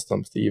computer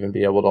systems to even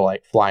be able to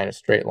like fly in a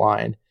straight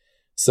line.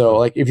 So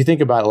like if you think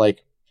about it,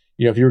 like,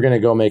 you know, if you were going to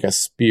go make a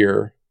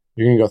spear,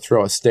 you're going to go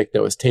throw a stick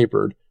that was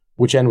tapered.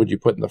 Which end would you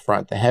put in the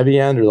front, the heavy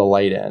end or the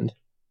light end?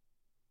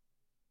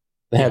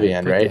 The heavy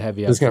end, right?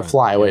 It's going to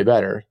fly way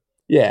better.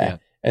 Yeah.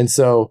 And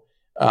so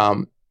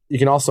you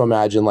can also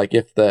imagine like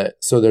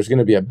so there's going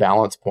to be a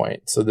balance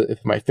point. So that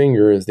if my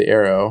finger is the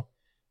arrow,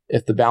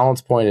 if the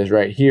balance point is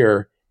right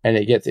here and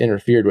it gets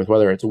interfered with,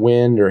 whether it's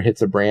wind or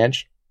hits a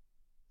branch,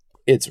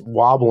 it's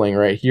wobbling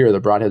right here.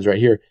 The broadhead's right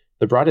here.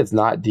 The broadhead's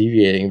not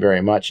deviating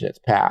very much in its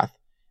path.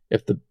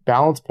 If the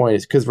balance point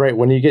is, because right,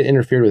 when you get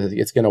interfered with,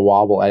 it's going to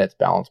wobble at its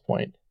balance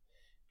point.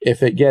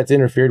 If it gets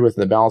interfered with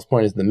and the balance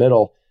point is in the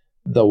middle,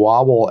 the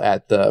wobble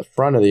at the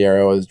front of the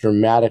arrow is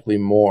dramatically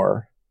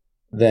more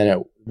than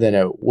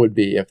it would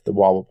be if the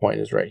wobble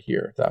point is right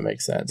here, if that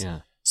makes sense.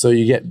 Yeah. So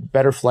you get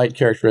better flight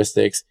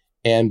characteristics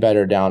and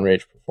better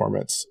downrange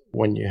performance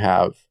when you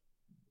have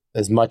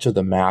as much of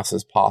the mass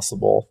as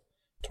possible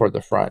toward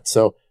the front.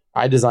 So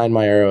I designed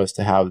my arrows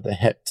to have the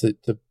head to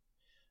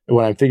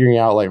when I'm figuring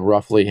out like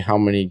roughly how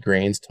many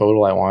grains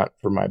total I want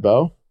for my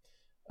bow,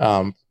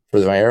 for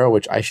my arrow,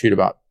 which I shoot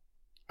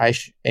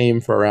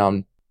aim for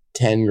around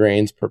 10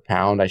 grains per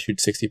pound. I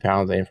shoot 60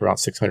 pounds. I aim for around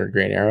 600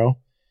 grain arrow.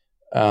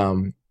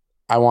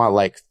 I want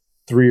like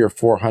 300 or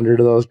 400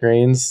 of those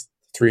grains,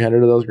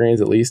 300 of those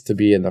grains at least to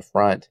be in the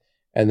front,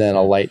 and then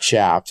a light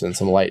shaft and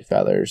some light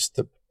feathers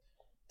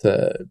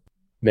to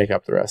make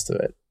up the rest of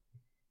it.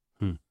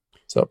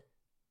 So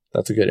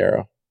that's a good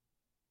arrow.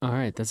 All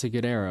right. That's a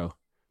good arrow.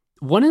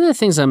 One of the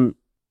things I'm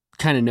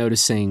kind of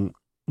noticing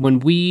when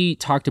we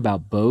talked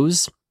about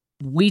bows,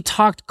 we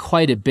talked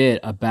quite a bit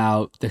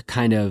about the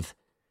kind of,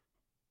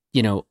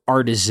 you know,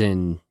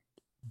 artisan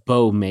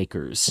bow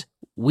makers.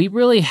 We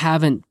really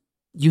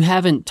you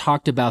haven't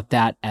talked about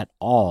that at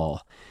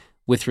all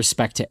with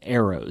respect to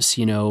arrows.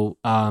 You know,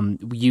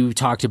 you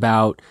talked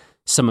about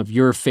some of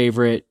your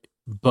favorite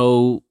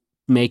bow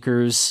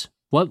makers.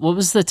 What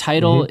was the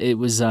title? It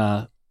was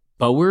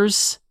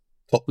Bowers.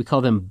 We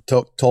call them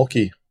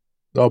Tolkien.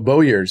 Oh,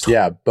 Bowyers.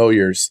 Yeah,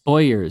 Bowyers.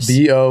 Bowyers.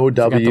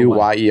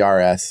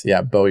 Bowyers.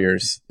 Yeah,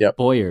 Bowyers. Yep.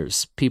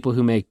 Bowyers. People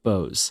who make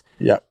bows.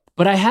 Yep.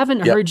 But I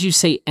haven't heard you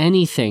say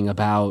anything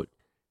about,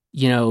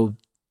 you know,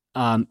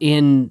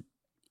 in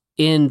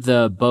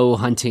the bow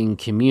hunting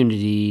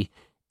community,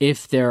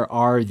 if there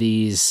are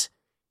these,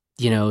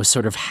 you know,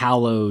 sort of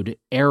hallowed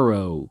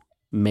arrow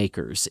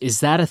makers.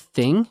 Is that a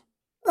thing?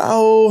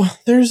 Oh,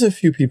 there's a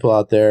few people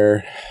out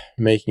there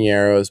making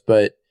arrows,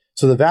 but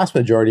so the vast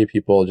majority of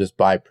people just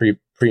buy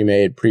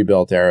pre-made,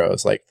 pre-built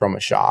arrows like from a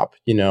shop,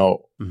 you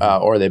know,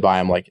 or they buy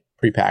them like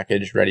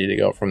pre-packaged, ready to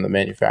go from the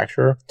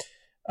manufacturer.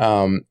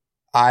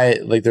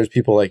 There's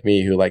people like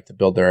me who like to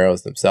build their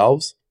arrows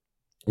themselves.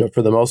 But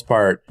for the most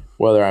part,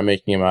 whether I'm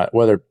making them out,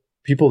 whether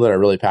people that are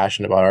really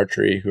passionate about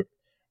archery who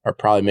are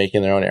probably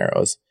making their own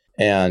arrows,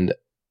 and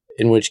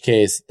in which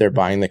case they're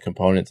buying the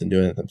components and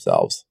doing it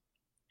themselves.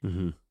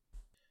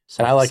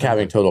 So, and I like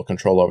having total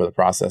control over the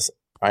process.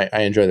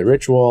 I enjoy the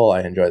ritual.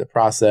 I enjoy the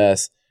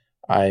process.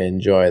 I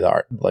enjoy the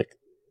art. Like,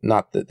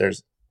 not that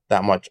there's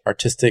that much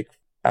artistic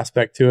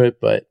aspect to it,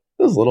 but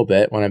there's a little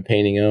bit when I'm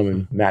painting them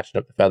and matching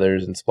up the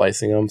feathers and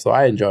splicing them. So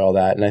I enjoy all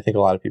that. And I think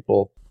a lot of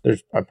people,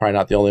 I'm probably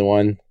not the only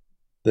one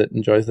that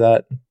enjoys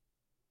that.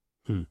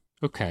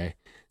 Okay.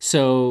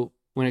 So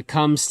when it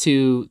comes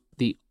to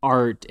the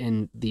art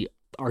and the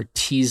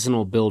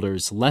artisanal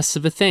builders, less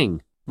of a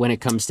thing when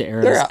it comes to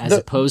arrows as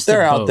opposed to bows.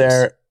 They're out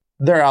there.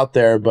 They're out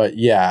there, but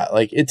yeah,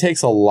 like it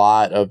takes a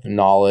lot of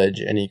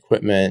knowledge and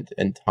equipment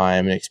and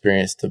time and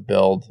experience to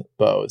build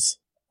bows.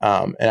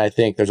 And I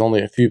think there's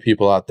only a few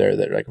people out there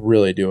that like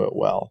really do it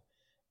well.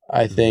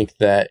 I think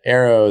that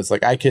arrows,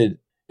 like I could,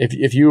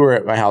 if you were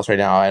at my house right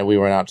now and we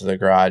went out to the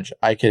garage,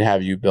 I could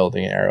have you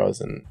building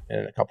arrows in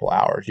a couple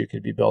hours. You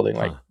could be building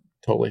like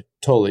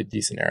totally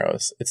decent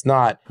arrows. It's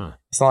not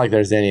like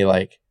there's any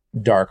like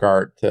dark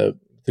art to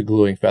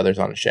gluing feathers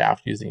on a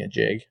shaft using a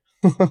jig.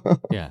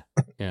 Yeah.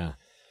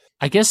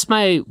 I guess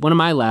one of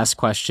my last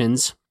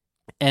questions,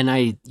 and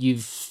I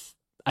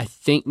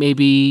think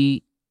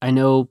maybe I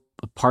know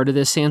a part of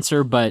this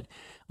answer, but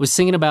was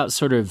thinking about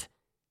sort of,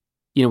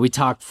 we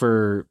talked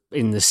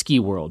in the ski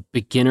world,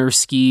 beginner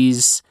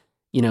skis,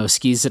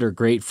 skis that are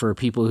great for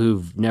people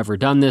who've never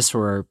done this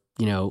or,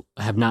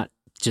 have not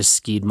just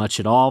skied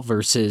much at all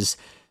versus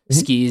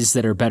skis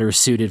that are better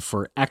suited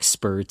for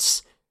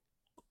experts.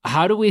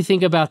 How do we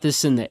think about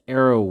this in the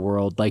arrow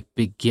world, like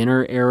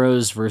beginner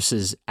arrows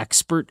versus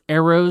expert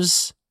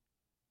arrows?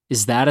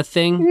 Is that a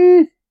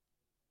thing?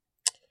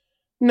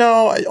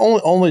 No,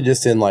 only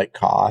just in like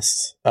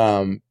costs.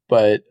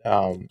 But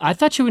I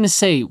thought you were going to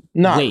say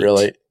not weight,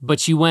 really.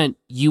 But you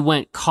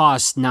went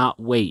cost, not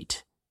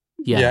weight.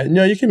 Yeah.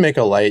 No, you can make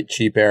a light,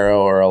 cheap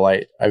arrow or a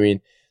light. I mean,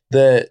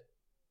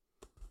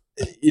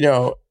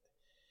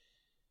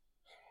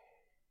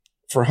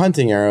 for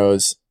hunting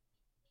arrows,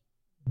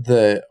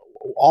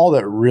 all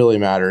that really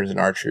matters in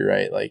archery,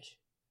 right? Like,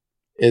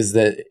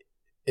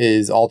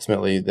 is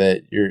ultimately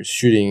that you're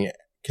shooting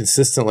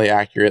consistently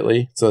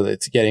accurately, so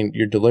that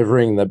you're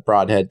delivering the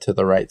broadhead to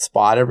the right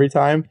spot every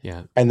time,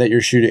 and that you're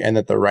shooting and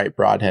that the right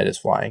broadhead is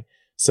flying.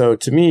 So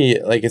to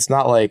me, like, it's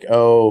not like,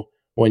 oh,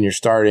 when you're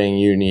starting,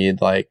 you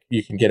need like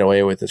you can get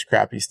away with this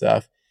crappy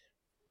stuff.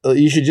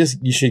 You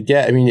should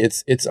get. I mean,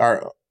 it's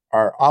our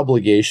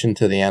obligation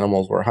to the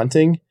animals we're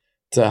hunting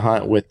to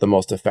hunt with the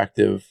most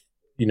effective,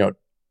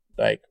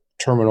 like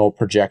terminal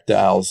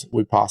projectiles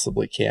we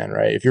possibly can,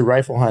 right? If you're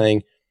rifle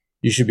hunting,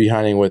 you should be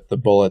hunting with the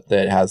bullet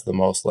that has the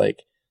most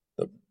like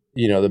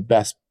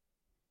the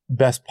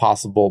best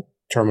possible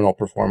terminal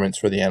performance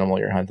for the animal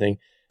you're hunting.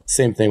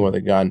 Same thing with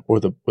a gun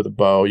or with a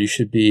bow. You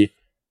should be,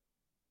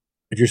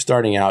 if you're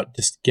starting out,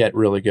 just get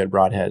really good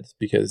broadheads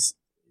because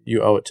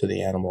you owe it to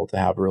the animal to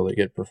have really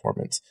good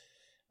performance.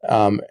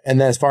 And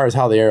then as far as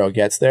how the arrow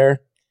gets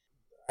there,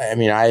 I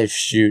mean, I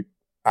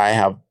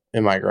have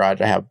in my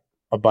garage, I have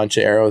a bunch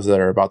of arrows that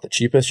are about the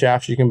cheapest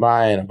shafts you can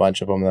buy and a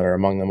bunch of them that are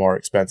among the more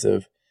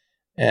expensive.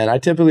 And I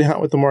typically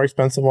hunt with the more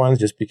expensive ones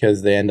just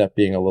because they end up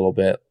being a little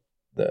bit,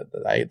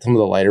 some of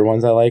the lighter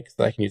ones I like,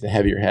 so I can use a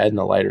heavier head and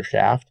a lighter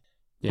shaft.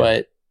 Yeah.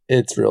 But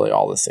it's really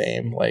all the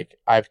same. Like,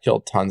 I've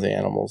killed tons of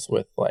animals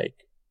with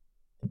like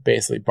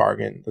basically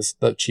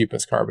the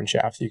cheapest carbon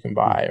shafts you can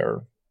buy,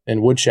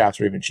 and wood shafts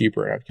are even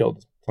cheaper. And I've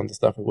killed tons of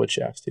stuff with wood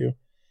shafts too.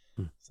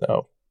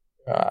 So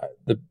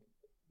the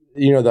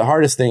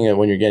hardest thing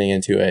when you're getting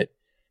into it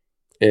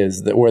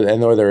is that where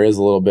there is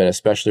a little bit,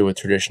 especially with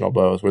traditional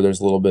bows, where there's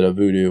a little bit of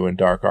voodoo and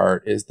dark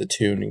art, is the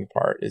tuning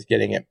part, is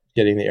getting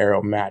the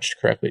arrow matched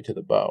correctly to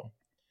the bow.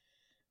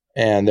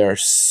 And there are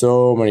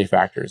so many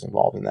factors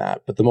involved in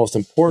that. But the most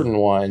important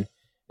one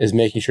is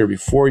making sure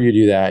before you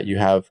do that, you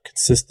have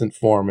consistent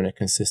form and a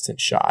consistent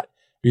shot.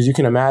 Because you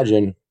can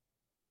imagine,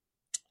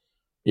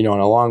 on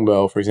a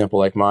longbow, for example,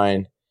 like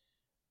mine,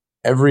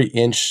 every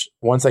inch,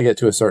 once I get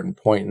to a certain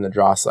point in the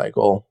draw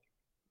cycle,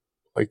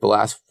 like the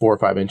last 4 or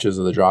 5 inches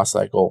of the draw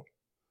cycle,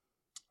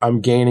 I'm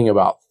gaining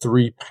about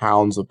 3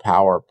 pounds of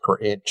power per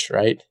inch,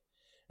 right?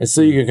 And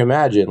so you can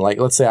imagine, like,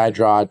 let's say I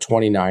draw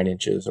 29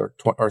 inches or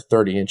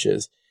 30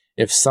 inches.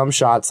 If some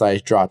shots I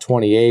draw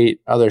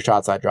 28, other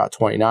shots I draw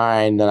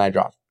 29, then I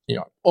draw,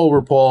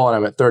 over pull and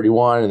I'm at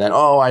 31, and then,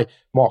 I'm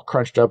all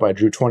crunched up, I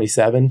drew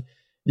 27.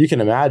 You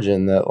can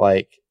imagine that,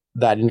 like,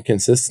 that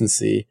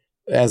inconsistency,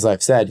 as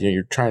I've said,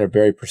 you're trying to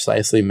very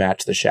precisely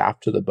match the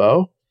shaft to the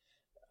bow.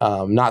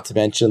 Not to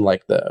mention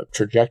like the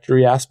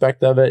trajectory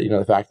aspect of it,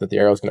 the fact that the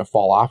arrow is going to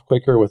fall off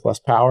quicker with less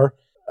power.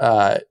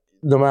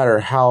 No matter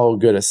how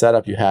good a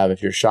setup you have,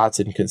 if your shot's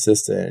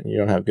inconsistent and you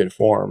don't have good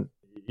form,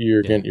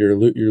 you're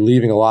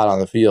leaving a lot on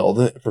the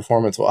field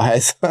performance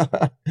wise.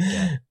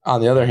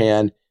 On the other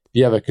hand, if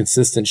you have a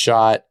consistent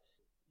shot,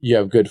 you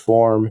have good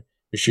form,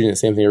 you're shooting the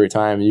same thing every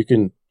time, you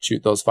can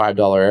shoot those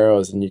 $5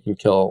 arrows and you can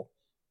kill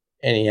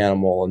any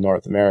animal in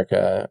North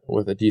America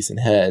with a decent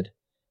head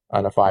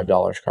on a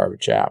 $5 carbon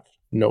shaft.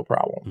 No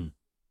problem.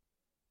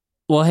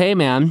 Well, hey,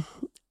 man,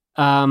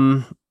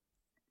 I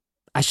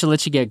should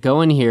let you get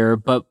going here,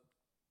 but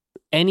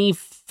any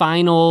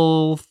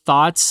final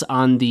thoughts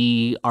on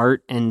the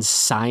art and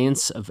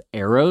science of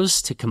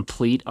arrows to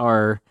complete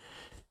our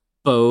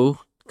bow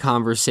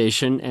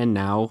conversation and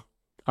now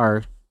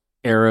our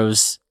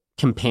arrows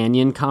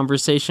companion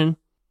conversation?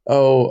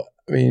 Oh,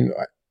 I mean,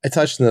 I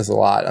touched on this a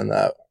lot on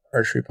the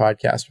archery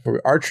podcast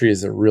before. Archery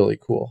is a really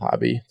cool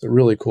hobby. It's a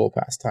really cool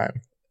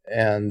pastime.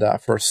 And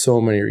for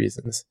so many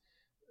reasons.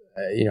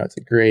 it's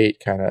a great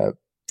kind of,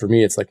 for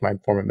me, it's like my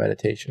form of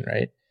meditation,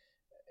 right?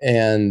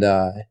 And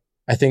I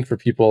think for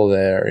people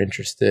that are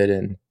interested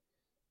in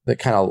that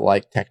kind of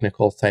like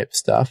technical type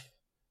stuff,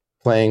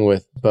 playing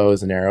with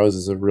bows and arrows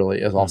is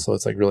also,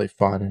 it's like really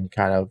fun and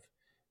kind of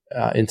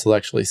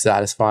intellectually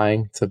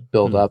satisfying to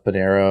build up an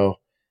arrow.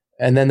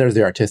 And then there's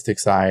the artistic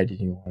side.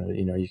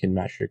 You can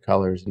match your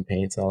colors and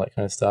paints and all that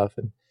kind of stuff.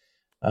 And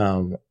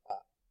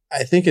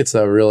I think I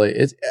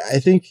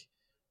think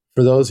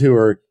for those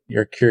who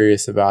you're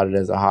curious about it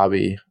as a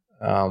hobby,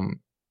 I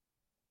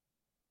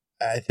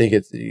think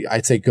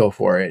I'd say go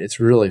for it. It's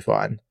really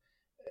fun.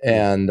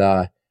 And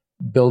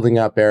building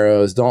up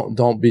arrows,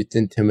 don't be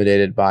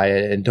intimidated by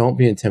it, and don't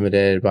be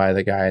intimidated by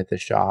the guy at the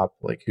shop,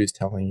 like, who's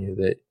telling you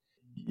that,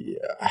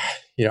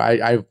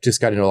 I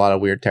just got into a lot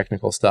of weird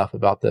technical stuff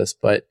about this,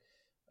 but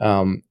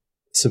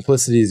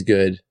simplicity is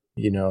good.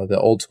 The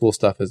old school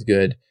stuff is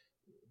good.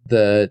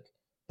 The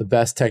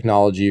best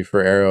technology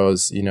for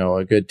arrows,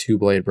 a good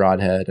 2-blade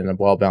broadhead and a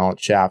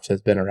well-balanced shaft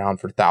has been around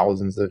for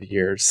thousands of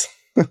years.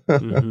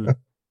 Mm-hmm.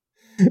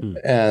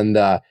 And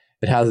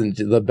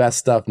the best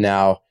stuff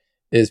now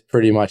is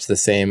pretty much the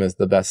same as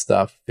the best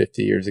stuff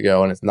 50 years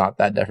ago, and it's not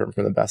that different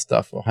from the best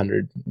stuff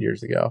 100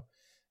 years ago.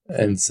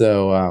 And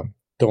so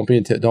don't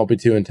be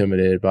too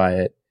intimidated by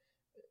it.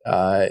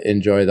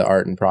 Enjoy the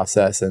art and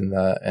process, and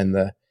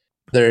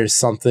there's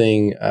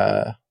something,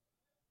 I'm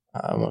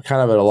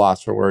kind of at a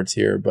loss for words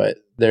here, but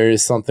there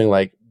is something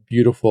like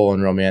beautiful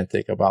and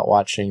romantic about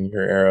watching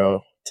your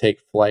arrow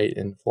take flight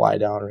and fly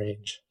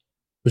downrange,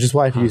 which is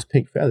why if you use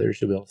pink feathers,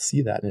 you'll be able to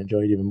see that and enjoy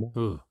it even more.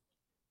 Ooh,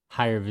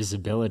 higher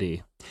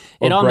visibility.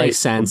 It all makes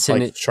sense.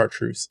 Like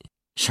chartreuse.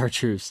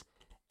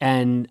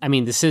 And I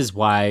mean, this is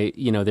why,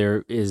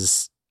 there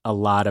is a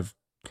lot of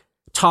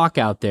talk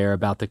out there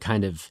about the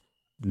kind of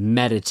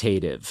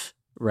meditative,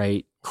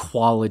 right,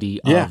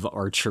 quality of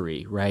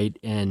archery, right?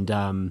 And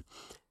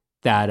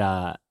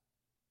that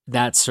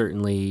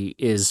certainly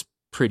is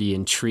pretty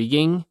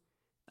intriguing.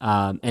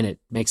 And it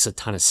makes a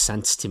ton of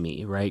sense to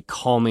me, right?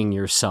 Calming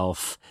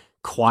yourself,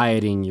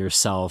 quieting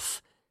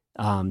yourself,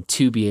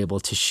 to be able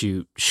to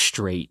shoot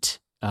straight.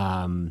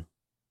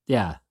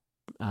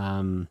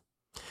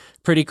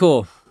 Pretty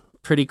cool.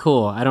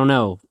 I don't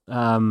know.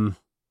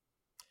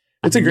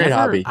 It's a great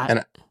hobby,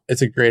 and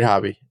it's a great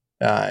hobby.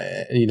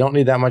 And you don't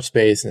need that much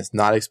space, and it's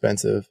not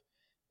expensive,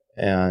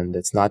 and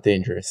it's not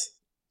dangerous.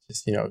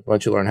 Just,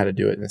 once you learn how to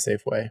do it in a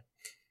safe way.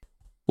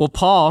 Well,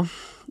 Paul,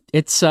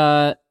 it's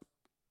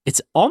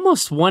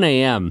almost 1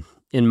 a.m.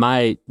 in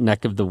my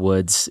neck of the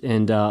woods,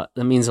 and that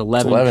means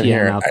 11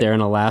 p.m. out there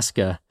in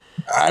Alaska.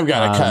 I've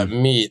got to cut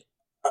meat.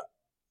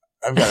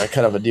 I've got to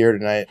cut up a deer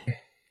tonight.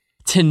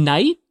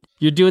 Tonight?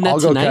 You're doing that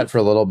tonight? I'll go cut for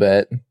a little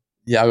bit.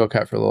 Yeah, I'll go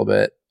cut for a little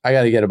bit. I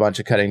got to get a bunch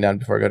of cutting done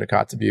before I go to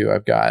Kotzebue.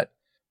 I've got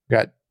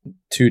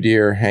 2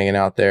 deer hanging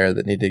out there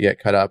that need to get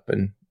cut up,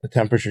 and the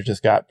temperature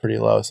just got pretty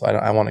low, so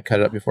I want to cut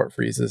it up before it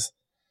freezes.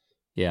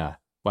 Yeah.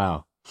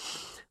 Wow.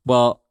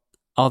 Well,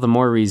 all the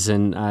more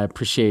reason I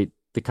appreciate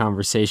the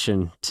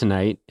conversation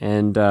tonight.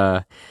 And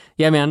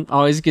man,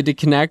 always good to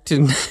connect.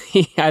 And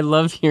I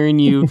love hearing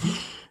you.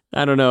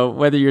 I don't know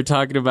whether you're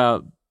talking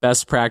about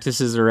best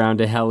practices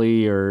around a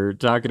heli or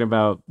talking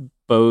about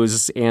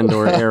bows and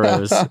or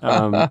arrows.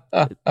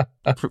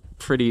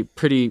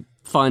 Pretty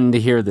fun to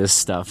hear this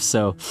stuff.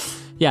 So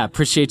yeah,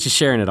 appreciate you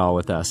sharing it all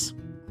with us.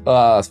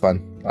 That's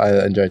fun.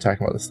 I enjoy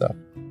talking about this stuff.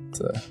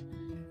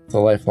 It's a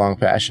lifelong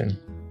passion.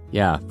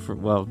 Yeah,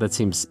 that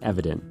seems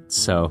evident.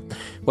 So,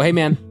 well, hey,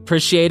 man,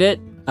 appreciate it.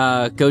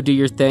 Go do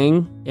your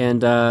thing, and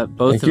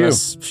both of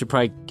us should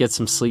probably get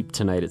some sleep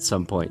tonight at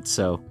some point.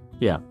 So,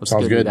 yeah, let's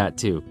go do that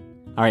too.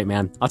 All right,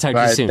 man. I'll talk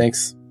to you soon.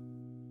 Thanks.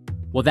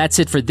 Well, that's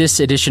it for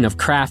this edition of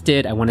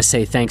Crafted. I want to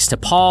say thanks to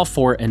Paul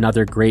for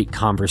another great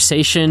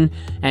conversation.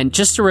 And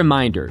just a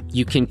reminder,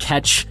 you can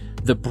catch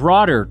the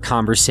broader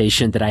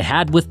conversation that I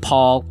had with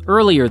Paul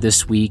earlier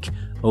this week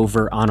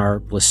over on our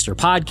Blister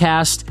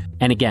podcast.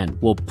 And again,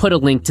 we'll put a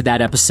link to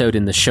that episode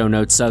in the show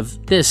notes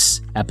of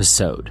this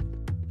episode.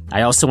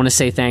 I also want to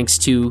say thanks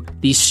to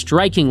the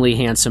strikingly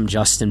handsome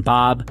Justin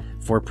Bob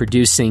for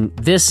producing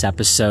this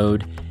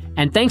episode.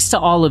 And thanks to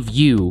all of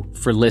you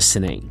for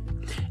listening.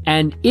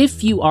 And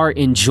if you are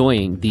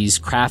enjoying these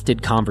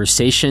crafted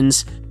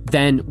conversations,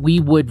 then we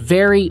would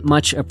very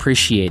much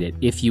appreciate it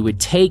if you would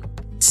take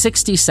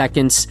 60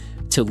 seconds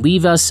to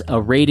leave us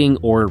a rating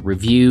or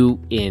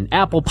review in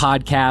Apple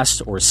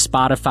Podcasts or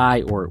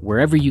Spotify or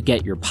wherever you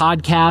get your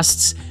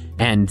podcasts.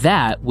 And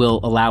that will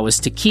allow us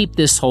to keep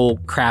this whole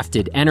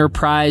crafted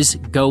enterprise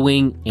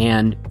going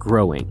and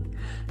growing.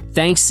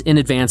 Thanks in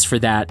advance for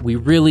that. We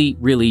really,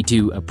 really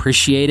do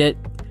appreciate it.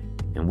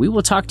 And we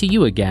will talk to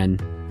you again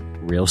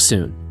real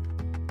soon.